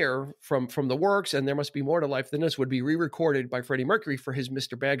from here, from the Works, and "There Must Be More to Life Than This," would be re-recorded by Freddie Mercury for his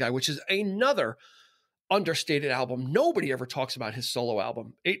Mr. Bad Guy, which is another understated album. Nobody ever talks about his solo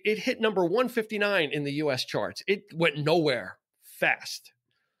album. It hit number 159 in the US charts. It went nowhere fast.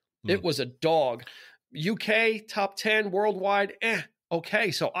 It was a dog. UK, top 10, worldwide, okay.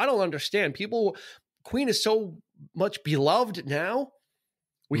 So I don't understand. Queen is so much beloved now.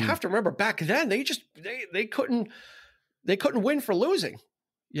 We have to remember back then, they couldn't win for losing.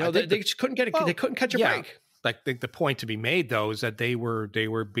 They just couldn't they couldn't catch a break. I think the point to be made, though, is that they were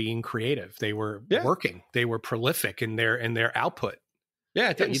being creative. They were working. They were prolific in their output. Yeah,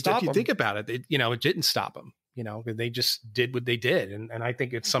 it didn't stop them. If you think about it, it didn't stop them. They just did what they did. And I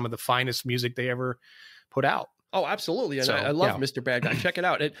think it's some of the finest music they ever put out. Oh, absolutely. And I love Mr. Bad Guy. Check it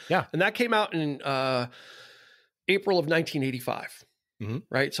out. And that came out in April of 1985.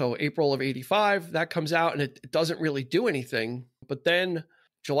 Right? So April of 85, that comes out, and it doesn't really do anything. But then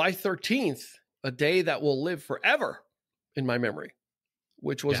July 13th, a day that will live forever in my memory,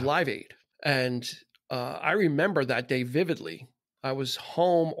 which was Live Aid. And I remember that day vividly. I was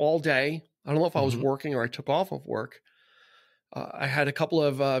home all day. I don't know if I was working or I took off of work. I had a couple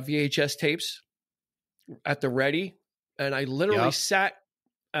of VHS tapes at the ready, and I literally sat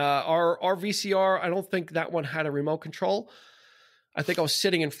our VCR. I don't think that one had a remote control. I think I was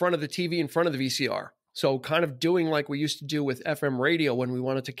sitting in front of the TV, in front of the VCR. So kind of doing like we used to do with FM radio when we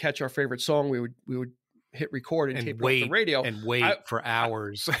wanted to catch our favorite song, we would hit record and tape it off the radio. And wait for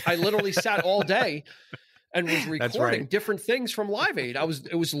hours. I literally sat all day and was recording different things from Live Aid.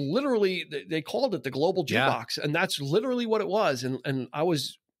 It was literally, they called it the Global Jukebox, and that's literally what it was. And I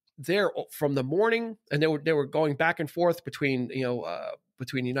was there from the morning, and they were going back and forth between the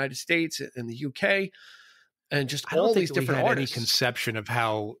United States and the UK, and just all these different artists. Any conception of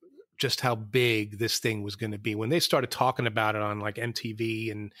how big this thing was going to be when they started talking about it on like MTV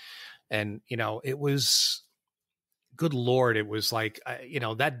and And, it was, good Lord, it was like,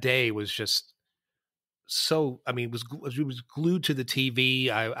 that day was just so, it was glued to the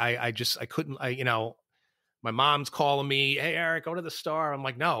TV. I couldn't, my mom's calling me, "Hey, Eric, go to the store." I'm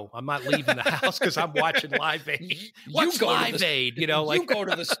like, "No, I'm not leaving the house because I'm watching Live Aid." What's Live Aid? You go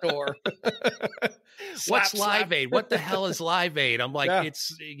to the store. What's Live Aid? What the hell is Live Aid? I'm like,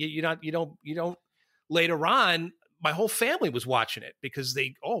 it's you don't. Later on, my whole family was watching it because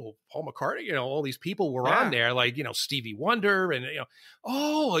Paul McCartney, all these people were on there, like, Stevie Wonder, and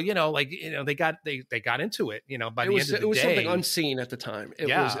they got into it. By the end of the day, it was something unseen at the time. It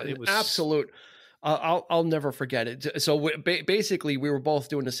was absolute. I'll never forget it. So basically, we were both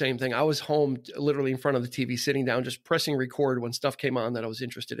doing the same thing. I was home, literally in front of the TV, sitting down, just pressing record when stuff came on that I was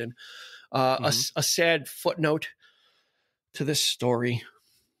interested in. A sad footnote to this story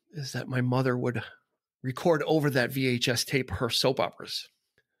is that my mother would record over that VHS tape her soap operas.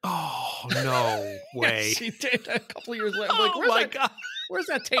 Oh, no way. Yes, she did a couple of years later. I'm like, God, where's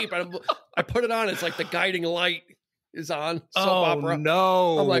that tape? And I put it on. It's like the guiding light is on soap opera.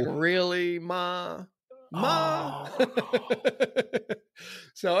 No. I'm like, really, Ma?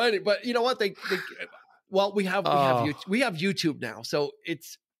 So, but you know what? We have YouTube now, so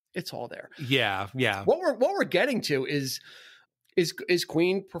it's all there. Yeah. What we're getting to is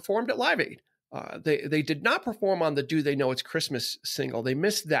Queen performed at Live Aid. They did not perform on the "Do They Know It's Christmas" single. They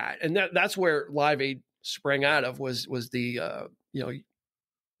missed that, and that's where Live Aid sprang out of was the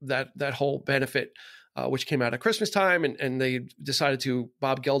that whole benefit. Which came out at Christmas time, and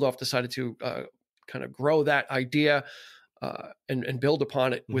Bob Geldof decided to kind of grow that idea and build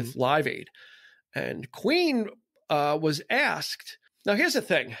upon it with Live Aid. And Queen was asked. Now, here's the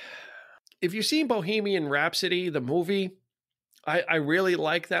thing. If you've seen Bohemian Rhapsody, the movie, I really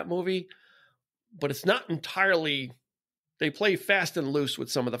like that movie, but it's not entirely, they play fast and loose with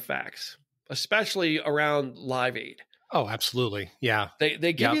some of the facts, especially around Live Aid. Oh, absolutely. Yeah.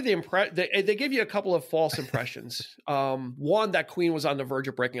 They give you they give you a couple of false impressions. One, that Queen was on the verge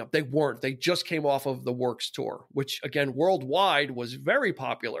of breaking up. They weren't. They just came off of the Works tour, which again, worldwide was very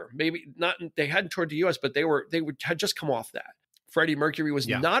popular. Maybe not, they hadn't toured the US, but they had just come off that. Freddie Mercury was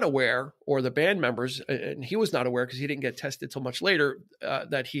not aware, or the band members, and he was not aware because he didn't get tested till much later,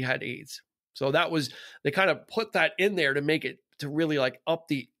 that he had AIDS. So they kind of put that in there to make it, to really like up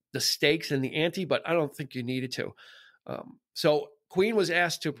the stakes and the ante, but I don't think you needed to. So Queen was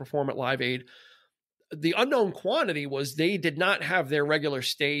asked to perform at Live Aid. The unknown quantity was they did not have their regular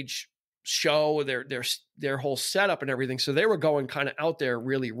stage show, their whole setup and everything. So they were going kind of out there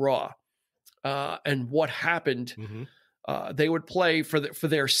really raw. And what happened, they would play for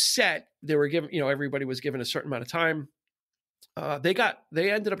their set. They were given, everybody was given a certain amount of time.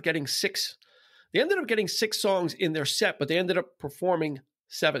 They ended up getting six songs in their set, but they ended up performing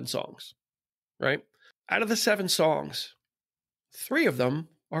 7 songs, right? Out of the 7 songs, 3 of them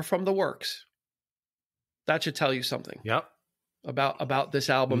are from the Works. That should tell you something. Yep. About this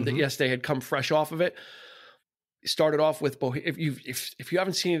album. That yes, they had come fresh off of it. Started off with if you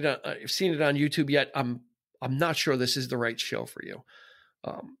haven't seen it on YouTube yet, I'm not sure this is the right show for you.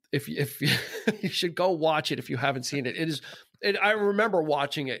 If you should go watch it if you haven't seen it. It is. I remember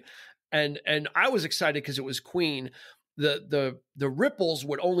watching it, and I was excited because it was Queen. The ripples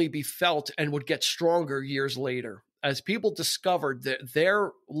would only be felt and would get stronger years later as people discovered that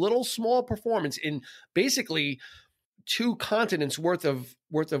their little small performance in basically 2 continents worth of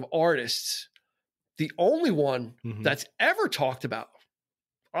artists. The only one that's ever talked about,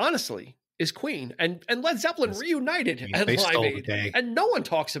 honestly, is Queen, and Led Zeppelin reunited at Live Aid, and no one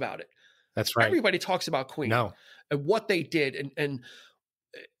talks about it. That's right. Everybody talks about Queen and what they did, and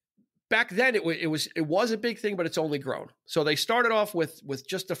back then it was a big thing, but it's only grown. So they started off with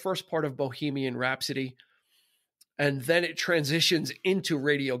just the first part of Bohemian Rhapsody, and then it transitions into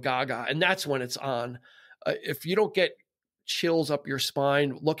Radio Gaga, and that's when it's on. If you don't get chills up your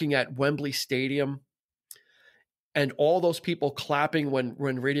spine looking at Wembley Stadium and all those people clapping when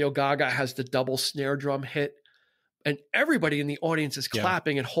Radio Gaga has the double snare drum hit, and everybody in the audience is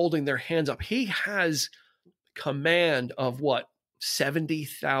clapping and holding their hands up. He has command of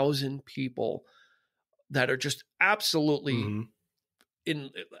 70,000 people that are just absolutely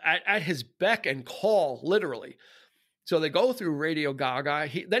at his beck and call, literally. So they go through Radio Gaga.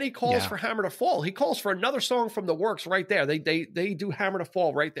 Then he calls for Hammer to Fall. He calls for another song from the Works right there. They do Hammer to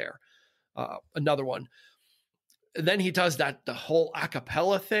Fall right there. Another one. And then he does the whole a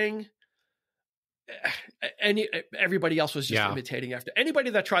cappella thing. And everybody else was just imitating after.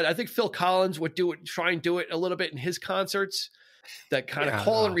 Anybody that tried, I think Phil Collins would try and do it a little bit in his concerts. That kind of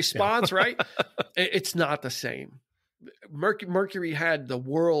call and response, right? It's not the same. Mercury had the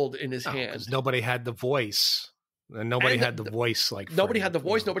world in his hands. Nobody had the voice. And nobody had the voice like nobody had the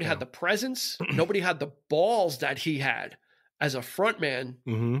voice. Nobody had the presence. Nobody had the balls that he had as a frontman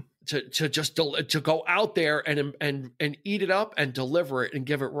to go out there and eat it up and deliver it and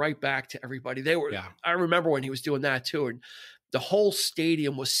give it right back to everybody. I remember when he was doing that too, and the whole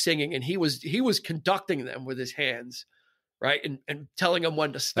stadium was singing, and he was conducting them with his hands, right, and telling them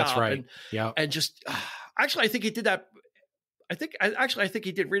when to stop. That's right. And just actually, I think he did that. I think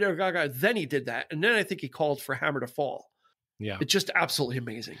he did Radio Gaga, then he did that, and then I think he called for Hammer to Fall. Yeah, it's just absolutely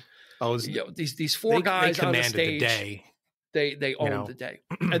amazing. These four guys on the stage, the day. They owned the day,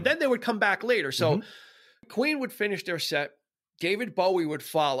 and then they would come back later. So Queen would finish their set, David Bowie would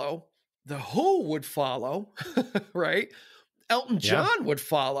follow, The Who would follow, right? Elton John would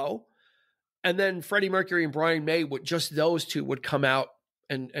follow, and then Freddie Mercury and Brian May those two would come out.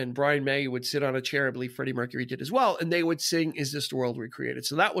 And Brian May would sit on a chair. I believe Freddie Mercury did as well. And they would sing, Is This the World We Created?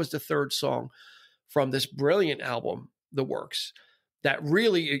 So that was the third song from this brilliant album, The Works, that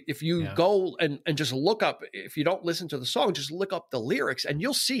really, if you go and just look up, if you don't listen to the song, just look up the lyrics and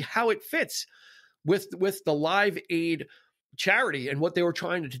you'll see how it fits with the Live Aid charity and what they were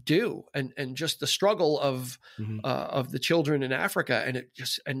trying to do, and just the struggle of the children in Africa. And it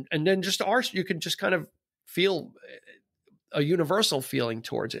just, and then just you can just kind of feel a universal feeling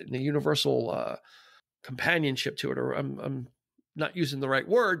towards it and a universal companionship to it. Or I'm not using the right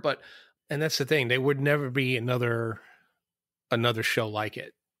word, and that's the thing. There would never be another show like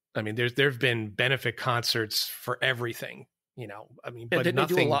it. I mean, there've been benefit concerts for everything, but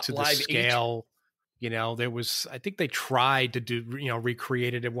nothing to the scale. There was, I think they tried to do,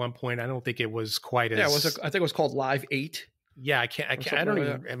 recreate it at one point. I don't think it was quite as. I think it was called Live 8. Yeah, I don't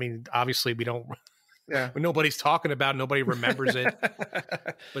even. I mean, obviously we don't. Yeah, nobody's talking about it, nobody remembers it.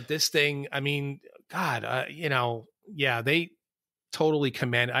 But this thing, I mean, God, they totally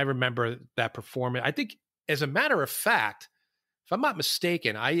command. I remember that performance. I think, as a matter of fact, if I'm not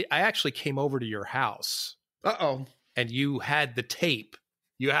mistaken, I actually came over to your house. And you had the tape.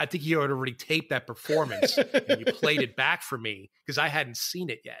 I think you had already taped that performance, and you played it back for me because I hadn't seen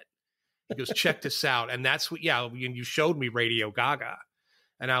it yet. He goes, check this out, and that's what. Yeah, and you showed me Radio Gaga.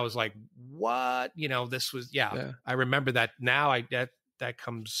 And I was like, "What?" This was, I remember that now. That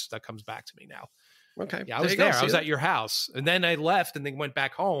comes back to me now. Okay, yeah, I was there. I was at your house, and then I left, and then went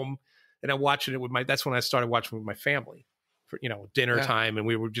back home, and I watched it with that's when I started watching with my family for dinner time, and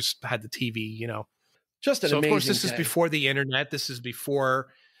we were just had the TV. Just an so amazing. Of course, this is day. before the internet. This is before,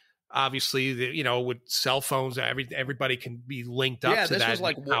 obviously, with cell phones, everybody can be linked up. to this that. was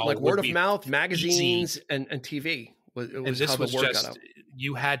like word of mouth, magazines, and TV. It was this how was the word just got out.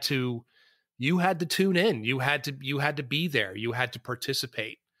 you had to tune in. You had to be there. You had to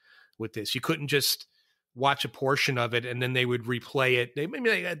participate with this. You couldn't just watch a portion of it and then they would replay it.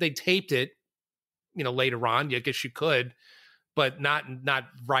 They taped it, later on. I guess you could, but not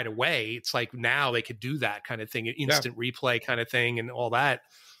right away. It's like now they could do that kind of thing, an instant replay kind of thing, and all that.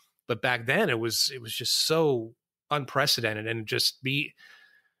 But back then it was just so unprecedented, and just be.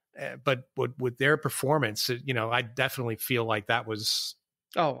 But with their performance, I definitely feel like that was.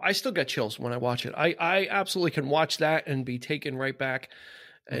 Oh, I still get chills when I watch it. I absolutely can watch that and be taken right back,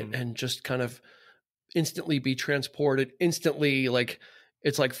 and just kind of instantly be transported. Instantly, like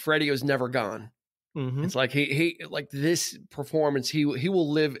it's like Freddie was never gone. It's like he like this performance. He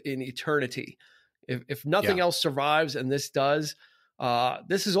will live in eternity. If nothing else survives, and this does,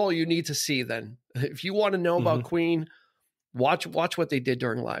 this is all you need to see. Then, if you want to know about Queen. Watch what they did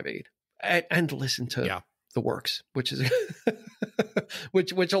during Live Aid, and listen to The Works, which is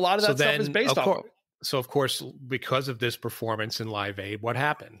which a lot of that stuff is based off of. So of course, because of this performance in Live Aid, what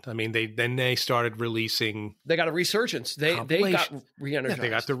happened? I mean, they started releasing. They got a resurgence. They got re-energized. Yeah, they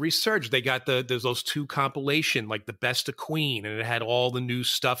got the resurge. They got there's those two compilation, like the Best of Queen, and it had all the new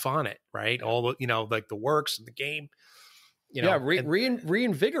stuff on it, right? All the like The Works and the game.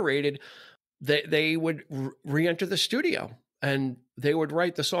 Reinvigorated. They would re-enter the studio and they would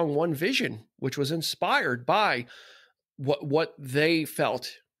write the song One Vision, which was inspired by what they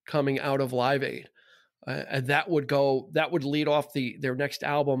felt coming out of Live Aid. And that would lead off their next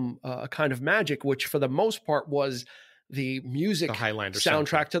album, A Kind of Magic, which for the most part was the music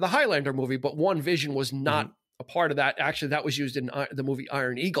soundtrack to the Highlander movie. But One Vision was not a part of that. Actually, that was used in the movie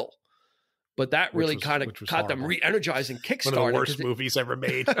Iron Eagle. But that really kind of caught them re-energized and kickstarted. One of the worst movies ever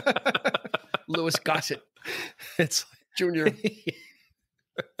made. Louis Gossett. It's Junior.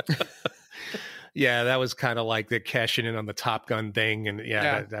 Yeah, that was kind of like the cashing in on the Top Gun thing, and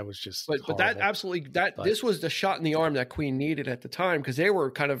that was just. But that absolutely this was the shot in the arm that Queen needed at the time, because they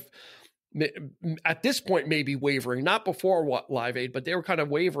were kind of at this point maybe wavering, not before Live Aid, but they were kind of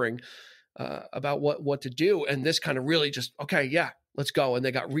wavering about what to do. And this kind of really just, okay, yeah, let's go. And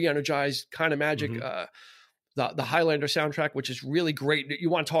they got re-energized. Kind of Magic, the Highlander soundtrack, which is really great. You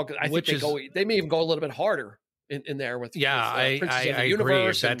want to talk, I think they may even go a little bit harder in there with I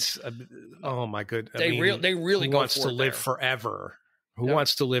agree. That's oh my good. They really who go wants for to it live there. forever. Who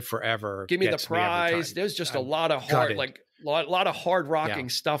wants to live forever? Give me the prize. There's just a lot of hard, lot of hard rocking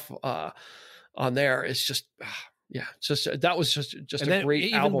stuff on there. It's just, that was just a great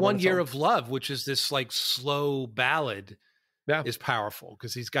even album. 1 Year of Love, which is this like slow ballad, is powerful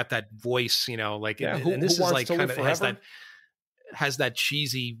because he's got that voice, and this is like kind of has that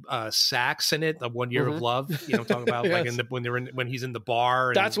cheesy sax in it. The 1 Year of Love, talking about like when he's in the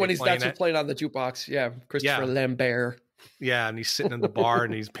bar. That's when that's what's playing on the jukebox. Yeah, Christopher Lambert. Yeah, and he's sitting in the bar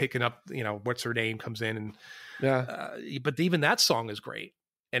and he's picking up, what's her name comes in, and but even that song is great,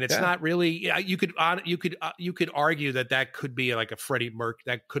 and it's not really. You could argue that could be like a Freddie Mercury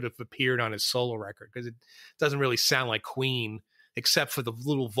that could have appeared on his solo record because it doesn't really sound like Queen except for the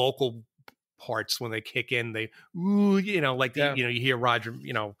little vocal parts when they kick in. They you hear Roger,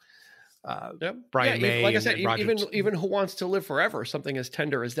 Brian May, like I said, even Who Wants to Live Forever, something as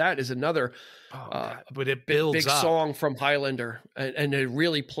tender as that is another but it builds big up. Song from Highlander, and it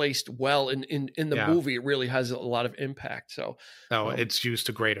really placed well in the movie. It really has a lot of impact. So it's used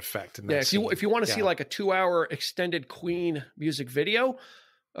to great effect. If you want to see like a 2-hour extended Queen music video,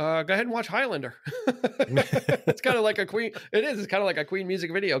 go ahead and watch Highlander. It's kind of like a Queen. It's kind of like a Queen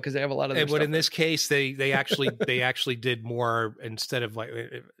music video because they have a lot of. But in this case, they actually did more instead of like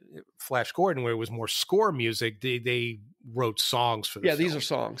Flash Gordon, where it was more score music. They wrote songs for the film. These are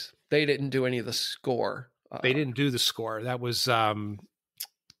songs. They didn't do any of the score. They didn't do the score. That was the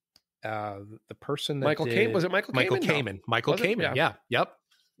person that Michael Kamen. Was it Michael Kamen? Michael Kamen. Yeah. Yep.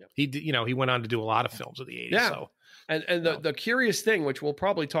 He did, he went on to do a lot of films of the 80s. Yeah. So. And the curious thing, which we'll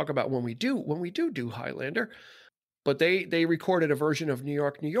probably talk about when we do Highlander, but they recorded a version of New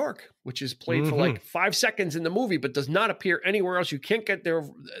York, New York, which is played for like 5 seconds in the movie, but does not appear anywhere else. You can't get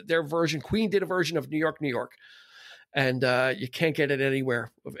their version. Queen did a version of New York, New York, and you can't get it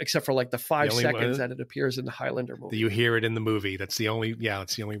anywhere except for like the 5 seconds that it appears in the Highlander movie. You hear it in the movie. That's the only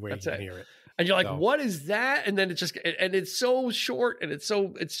way you can hear it. And you're like, what is that? And then it's so short and it's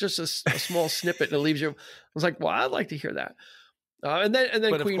just a small snippet and it leaves you. I was like, well, I'd like to hear that. And then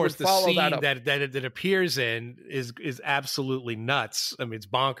but Queen of course, would follow the scene that up. that appears in is absolutely nuts. I mean, it's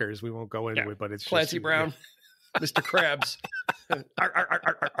bonkers. We won't go into it, but it's Clancy Brown, Mr. Krabs.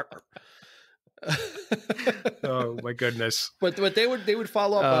 Oh my goodness! But they would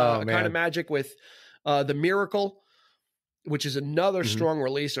follow up Kind of Magic with The Miracle, which is another strong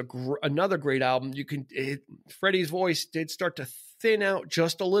release, another great album. Freddie's voice did start to thin out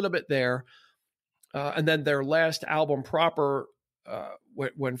just a little bit there, and then their last album proper,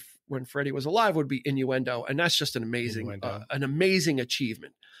 when Freddie was alive, would be Innuendo, and that's just an amazing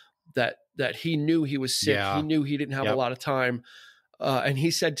achievement. That he knew he was sick, he knew he didn't have a lot of time, and he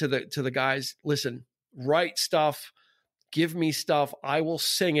said to the guys, "Listen, write stuff, give me stuff, I will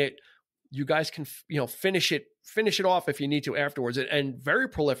sing it. You guys can finish it off if you need to afterwards." And very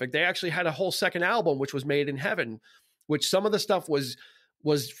prolific. They actually had a whole second album, which was Made in Heaven, which some of the stuff was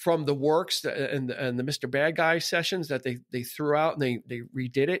from the works and the Mr. Bad Guy sessions that they threw out and they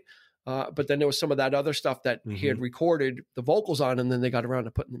redid it. But then there was some of that other stuff that he had recorded the vocals on, and then they got around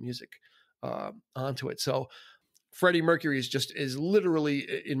to putting the music onto it. So Freddie Mercury is literally,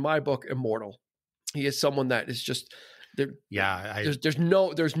 in my book, immortal. He is someone that is just there. Yeah, there's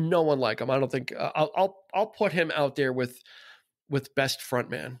no one like him. I don't think I'll put him out there with best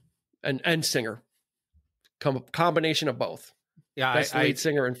frontman and singer, combination of both. Yeah, best lead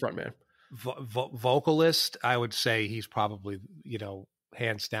singer and frontman. Vocalist, I would say he's probably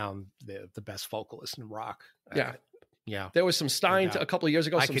hands down the best vocalist in rock. Yeah. There was some a couple of years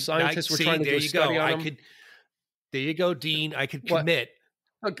ago. Some scientists were trying to do a study on him. There you go, Dean. I could commit.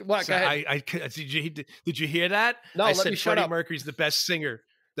 What? So go ahead. Did you hear that? No, I said Freddie Mercury's the best singer.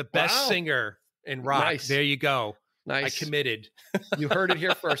 The best singer in rock. Nice. There you go. Nice. I committed. You heard it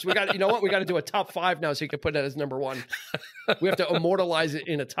here first. We got. You know what? We got to do a top 5 now, so you can put that as number 1. We have to immortalize it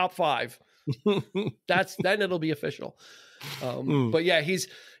in a top 5. Then it'll be official. But yeah, he's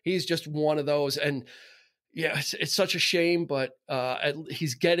just one of those, and yeah, it's such a shame, but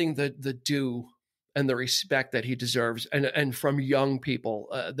he's getting the due and the respect that he deserves, and from young people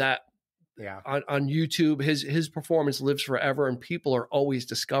on YouTube, his performance lives forever, and people are always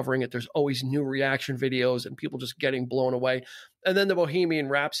discovering it. There's always new reaction videos and people just getting blown away. And then the Bohemian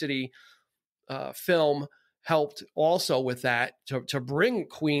Rhapsody film helped also with that to bring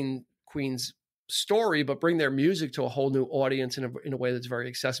Queen Queen's story, but bring their music to a whole new audience in a way that's very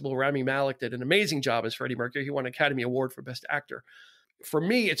accessible. Rami Malek did an amazing job as Freddie Mercury. He won an Academy Award for Best Actor. For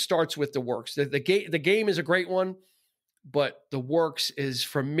me, it starts with the works. The game is a great one, but the works is,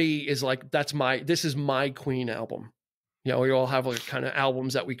 for me, is like, this is my Queen album. You know, we all have like kind of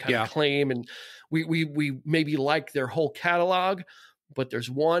albums that we kind of claim, and we maybe like their whole catalog, but there's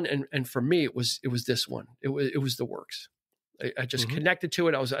one, and for me, it was this one. It was the works. I just connected to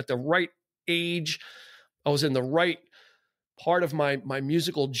it. I was at the right age. I was in the right part of my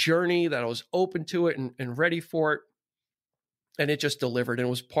musical journey, that I was open to it and ready for it. And it just delivered, and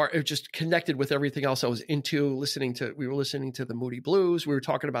it just connected with everything else I was into. We were listening to the Moody Blues. We were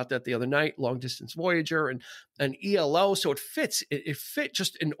talking about that the other night, Long Distance Voyager and ELO. So it fit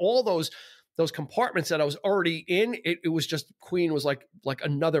just in all those compartments that I was already in. It was just, Queen was like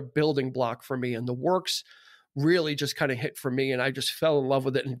another building block for me, and the works really just kind of hit for me, and I just fell in love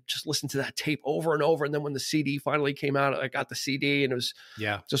with it and just listened to that tape over and over. And then when the CD finally came out, I got the CD, and it was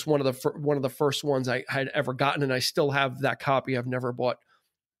just one of the first ones I had ever gotten, and I still have that copy. I've never bought.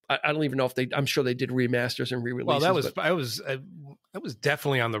 I don't even know if I'm sure they did remasters and re-releases. Well, that was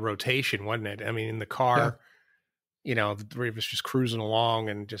definitely on the rotation, wasn't it? I mean, in the car, you know, the three of us just cruising along,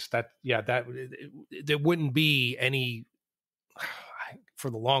 and just there wouldn't be any, for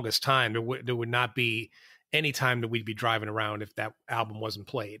the longest time, there would not be any time that we'd be driving around if that album wasn't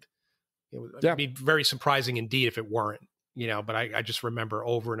played. It'd be very surprising indeed if it weren't, you know, but I just remember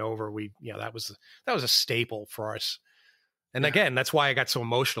over and over, that was a staple for us. And again, that's why I got so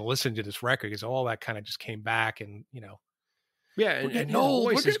emotional listening to this record, because all that kind of just came back, and, you know. Yeah, and his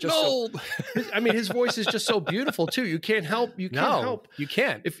voice is just old. I mean, his voice is just so beautiful too. You can't help. You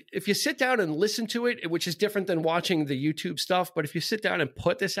can't. If you sit down and listen to it, which is different than watching the YouTube stuff, but if you sit down and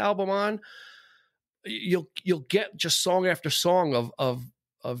put this album on, you'll get just song after song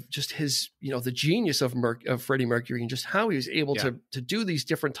of just his, you know, the genius of Freddie Mercury, and just how he was able to do these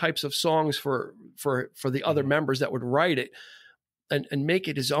different types of songs for the other members that would write it, and make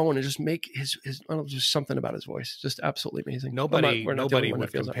it his own, and just make his just something about his voice, just absolutely amazing. Nobody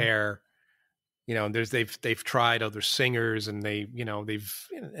would compare. You know, they've tried other singers, and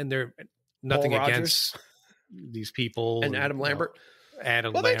they're nothing against these people, and Adam Lambert.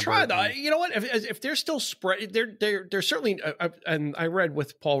 They tried that. You know what? If they're still spread, they're certainly. And I read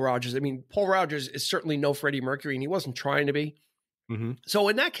with Paul Rodgers. I mean, Paul Rodgers is certainly no Freddie Mercury, and he wasn't trying to be. Mm-hmm. So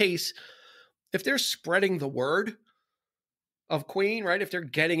in that case, if they're spreading the word of Queen, right? If they're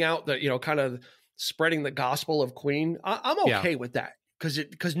getting out the, you know, kind of spreading the gospel of Queen, I'm okay with that,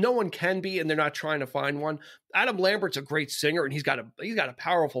 because no one can be, and they're not trying to find one. Adam Lambert's a great singer, and he's got a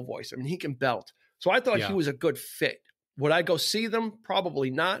powerful voice. I mean, he can belt. So I thought he was a good fit. Would I go see them?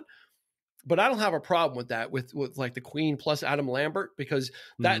 Probably not. But I don't have a problem with that, with like the Queen plus Adam Lambert, because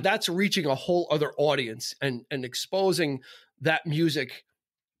that's reaching a whole other audience and exposing that music.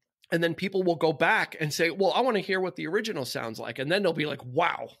 And then people will go back and say, well, I want to hear what the original sounds like. And then they'll be like,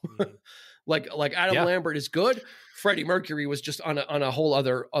 wow, like Adam Lambert is good. Freddie Mercury was just on a whole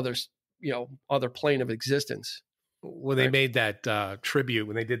other plane of existence. When they made that tribute,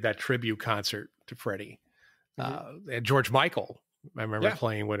 when they did that tribute concert to Freddie, and George Michael, I remember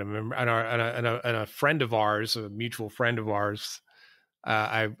playing with him, and a friend of ours, a mutual friend of ours,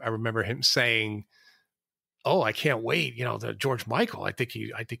 I remember him saying, "Oh, I can't wait! You know, the George Michael. I think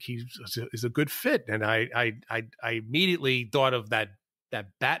he is a good fit." And I immediately thought of that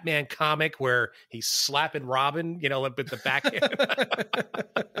Batman comic where he's slapping Robin, you know, with the backhand.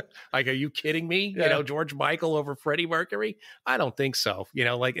 Like, are you kidding me? Yeah. You know, George Michael over Freddie Mercury? I don't think so. You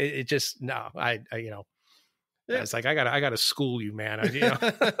know, like it just no. It's like I gotta school you, man. No,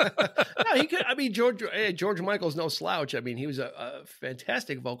 he could. I mean, George Michael's no slouch. I mean, he was a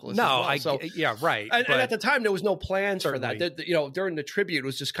fantastic vocalist. No, as well. right. And at the time, there was no plans for that. You know, during the tribute, it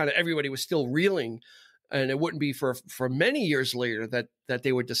was just kind of everybody was still reeling, and it wouldn't be for many years later that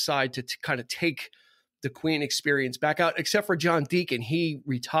they would decide to kind of take the Queen experience back out. Except for John Deacon, he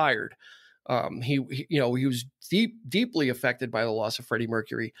retired. He was deeply affected by the loss of Freddie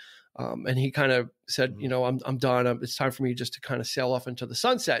Mercury. And he kind of said, you know, I'm done. It's time for me just to kind of sail off into the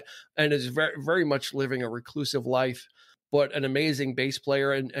sunset, and is very, very much living a reclusive life, but an amazing bass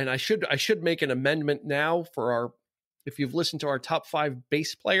player. And I should make an amendment now for if you've listened to our top 5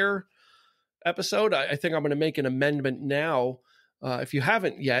 bass player episode, I think I'm going to make an amendment now. If you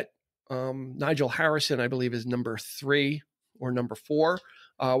haven't yet, Nigel Harrison, I believe, is number 3 or number 4.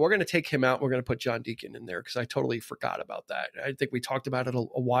 We're going to take him out. We're going to put John Deacon in there, because I totally forgot about that. I think we talked about it a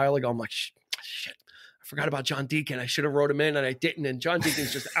while ago. I'm like, shit, forgot about John Deacon. I should have wrote him in and I didn't. And John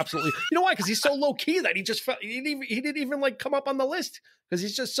Deacon's just absolutely, you know why? Because he's so low key that he just felt, he didn't even like come up on the list because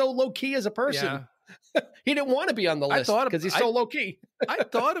he's just so low key as a person. Yeah. He didn't want to be on the list because he's so low key.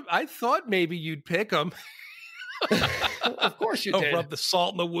 I thought maybe you'd pick him. Of course you did. Rub the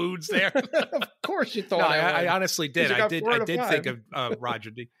salt in the wounds there. Of course you thought. No, I honestly did. I did think of Roger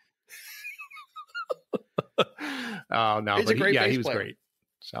D. Oh no, he's but a great bass he was player. Great.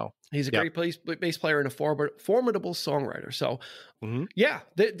 So he's a great bass player and a formidable songwriter. So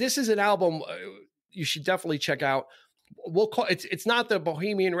this is an album you should definitely check out. We'll call it's not the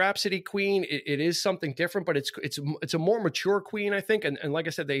Bohemian Rhapsody Queen. It is something different, but it's a more mature Queen, I think. And like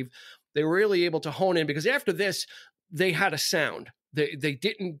I said, they were really able to hone in because after this they had a sound. They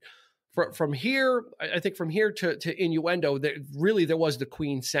didn't from here. I think from here to Innuendo, there was the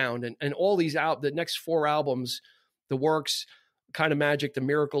Queen sound, and all these the next 4 albums, The Works, Kind of Magic, The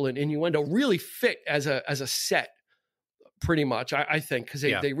Miracle, and Innuendo really fit as a set. Pretty much, I think, because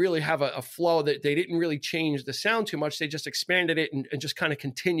they really have a flow that they didn't really change the sound too much. They just expanded it and just kind of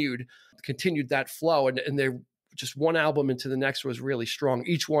continued that flow. And they just one album into the next was really strong.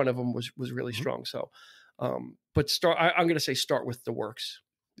 Each one of them was really strong. So, but I'm going to say start with The Works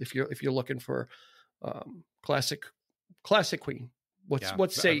if you're looking for classic Queen.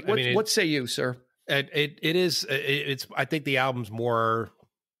 What say you, sir? It's I think the album's more.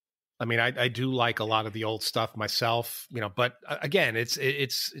 I mean, I do like a lot of the old stuff myself, but again,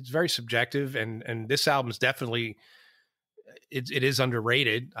 it's very subjective, and this album is definitely it is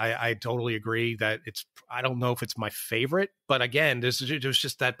underrated. I totally agree that I don't know if it's my favorite, but again, there's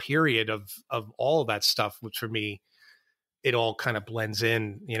just that period of all of that stuff, which for me, it all kind of blends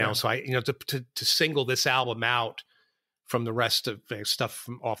in, So to single this album out from the rest of the stuff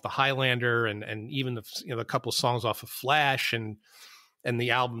from off the Highlander and even the couple of songs off of Flash and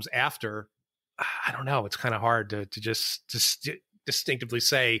the albums after, I don't know. It's kind of hard to just distinctively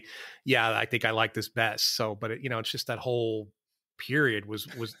say, yeah, I think I like this best. So, but it's just that whole period was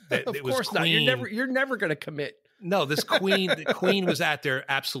that of course not. You're never going to commit. No, this Queen was at their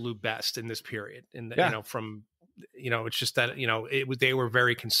absolute best in this period. And it's just that, they were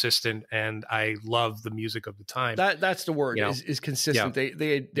very consistent, and I love the music of the time. That's the word is consistent.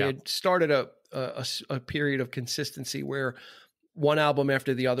 Yeah. They had started a period of consistency where one album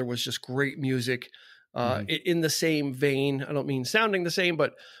after the other was just great music in the same vein. I don't mean sounding the same,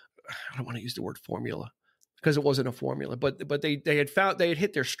 but I don't want to use the word formula because it wasn't a formula, but they had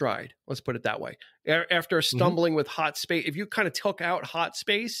hit their stride. Let's put it that way. After stumbling with Hot Space, if you kind of took out Hot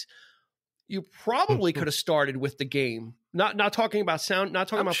Space, you probably could have started with The Game. Not talking about sound, not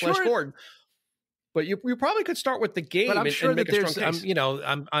talking about Flash Gordon, but you probably could start with The Game. But I'm sure that there's,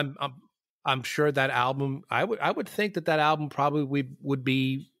 I'm sure that album, I would think that album probably would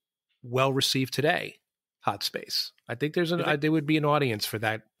be well received today. Hot Space. I think there would be an audience for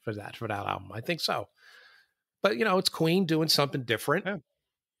that album. I think so. But it's Queen doing something different,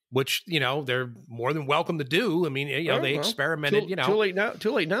 which they're more than welcome to do. I mean, they experimented. Too late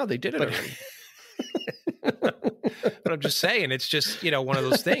now. They did it already. But I'm just saying, it's just one of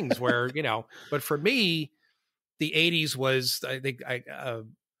those things where But for me, the '80s was, I think,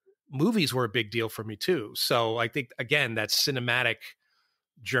 movies were a big deal for me too. So I think, again, that cinematic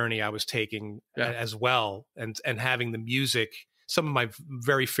journey I was taking as well, and having the music, some of my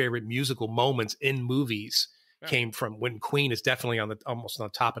very favorite musical moments in movies came from when Queen is definitely almost on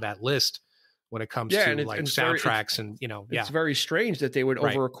the top of that list when it comes to soundtracks. It's very strange that they would,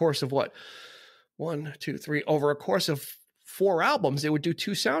 over a course of over a course of 4 albums, they would do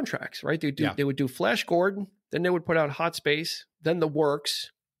 2 soundtracks, right? They would do Flash Gordon, then they would put out Hot Space, then The Works,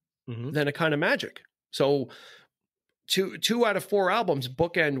 then A Kind of Magic. So 2 out of 4 albums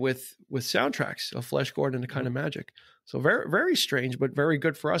bookend with soundtracks of Flash Gordon and A Kind of Magic. So very, very strange, but very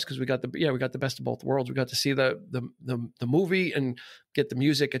good for us because we got the best of both worlds. We got to see the movie and get the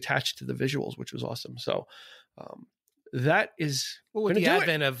music attached to the visuals, which was awesome. So that is with the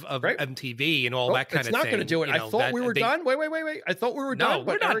advent of MTV and all that kind of thing. It's not going to do it. I thought we were done. Wait. I thought we were done.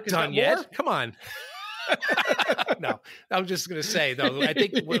 We're not done yet. Come on. No, I was just going to say though, I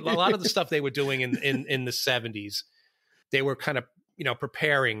think a lot of the stuff they were doing in the 70s, they were kind of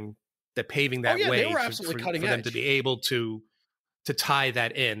preparing, paving that way they were absolutely cutting for edge. them to be able to tie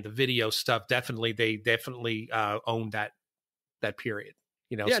that in. The video stuff they definitely owned that period.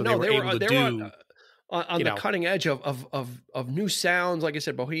 So they were able to do on the cutting edge of new sounds. Like I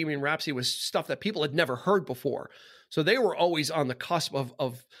said, Bohemian Rhapsody was stuff that people had never heard before. So they were always on the cusp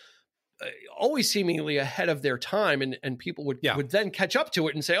of always seemingly ahead of their time, and people would then catch up to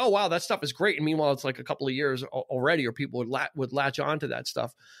it and say, "Oh wow, that stuff is great." And meanwhile, it's like a couple of years already, or people would latch on to that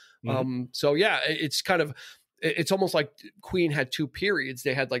stuff. So yeah, it's kind of, it's almost like Queen had two periods.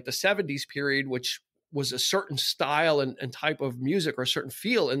 They had like the 70s period, which was a certain style and type of music or a certain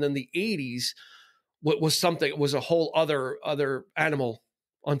feel. And then the 80s was a whole other animal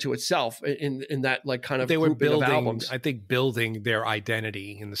unto itself in that like kind of they were building albums. I think building their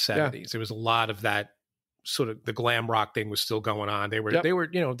identity in the 70s. Yeah. There was a lot of that sort of, the glam rock thing was still going on. They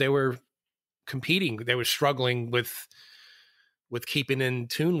were competing. They were struggling with keeping in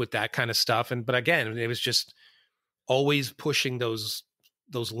tune with that kind of stuff. But again, it was just always pushing those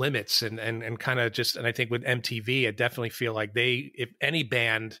limits and kind of just, and I think with MTV, I definitely feel like if any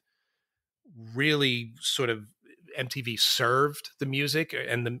band really sort of MTV served the music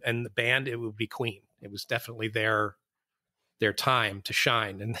and the band, it would be Queen. It was definitely their time to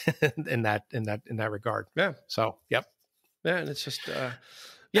shine in that regard. Yeah. So, yep. Yeah. And it's just,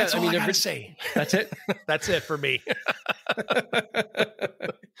 that's all I gotta say. That's it. That's it for me.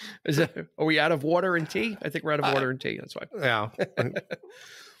 Are we out of water and tea? I think we're out of water and tea. That's why. Yeah.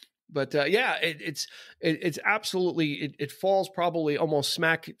 But it's absolutely, it falls probably almost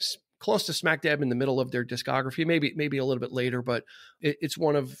close to smack dab in the middle of their discography, maybe a little bit later, but it's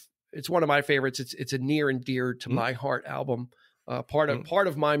one of my favorites. It's a near and dear to my heart album. Part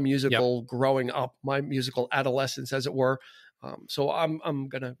of my musical growing up, my musical adolescence, as it were. So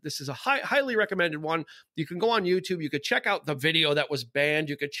this is a highly recommended one. You can go on YouTube. You could check out the video that was banned.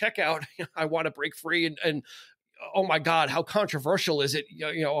 You could check out I Want to Break Free and oh my God, how controversial is it?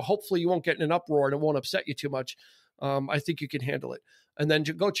 Hopefully you won't get in an uproar and it won't upset you too much. I think you can handle it. And then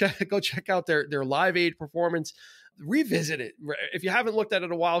go check out their Live Aid performance. Revisit it. If you haven't looked at it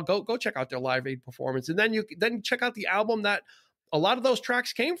in a while, go check out their Live Aid performance. And then check out the album that a lot of those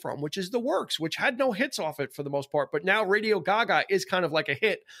tracks came from, which is The Works, which had no hits off it for the most part. But now Radio Gaga is kind of like a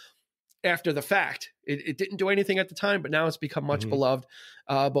hit after the fact. It didn't do anything at the time, but now it's become much beloved.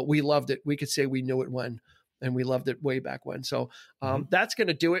 But we loved it. We could say we knew it when, and we loved it way back when. So that's going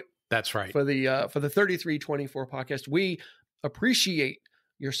to do it. That's right. For the 3324 podcast. We appreciate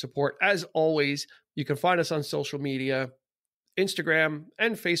your support. As always, you can find us on social media, Instagram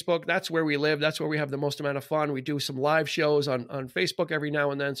and Facebook. That's where we live. That's where we have the most amount of fun. We do some live shows on Facebook every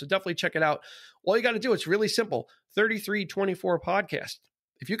now and then. So definitely check it out. All you got to do, it's really simple. 3324 podcast.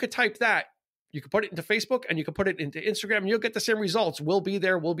 If you could type that, you can put it into Facebook and you can put it into Instagram and you'll get the same results. We'll be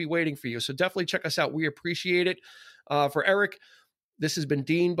there. We'll be waiting for you. So definitely check us out. We appreciate it. For Erik, this has been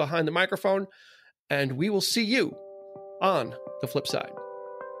Dean behind the microphone, and we will see you on the flip side.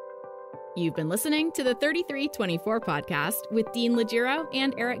 You've been listening to the 3324 podcast with Dean Legiro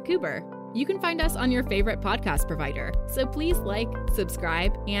and Erik Kuber. You can find us on your favorite podcast provider, so please like,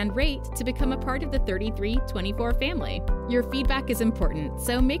 subscribe, and rate to become a part of the 3324 family. Your feedback is important,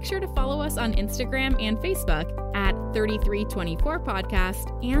 so make sure to follow us on Instagram and Facebook at 3324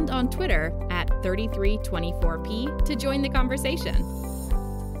 podcast and on Twitter at 3324p to join the conversation.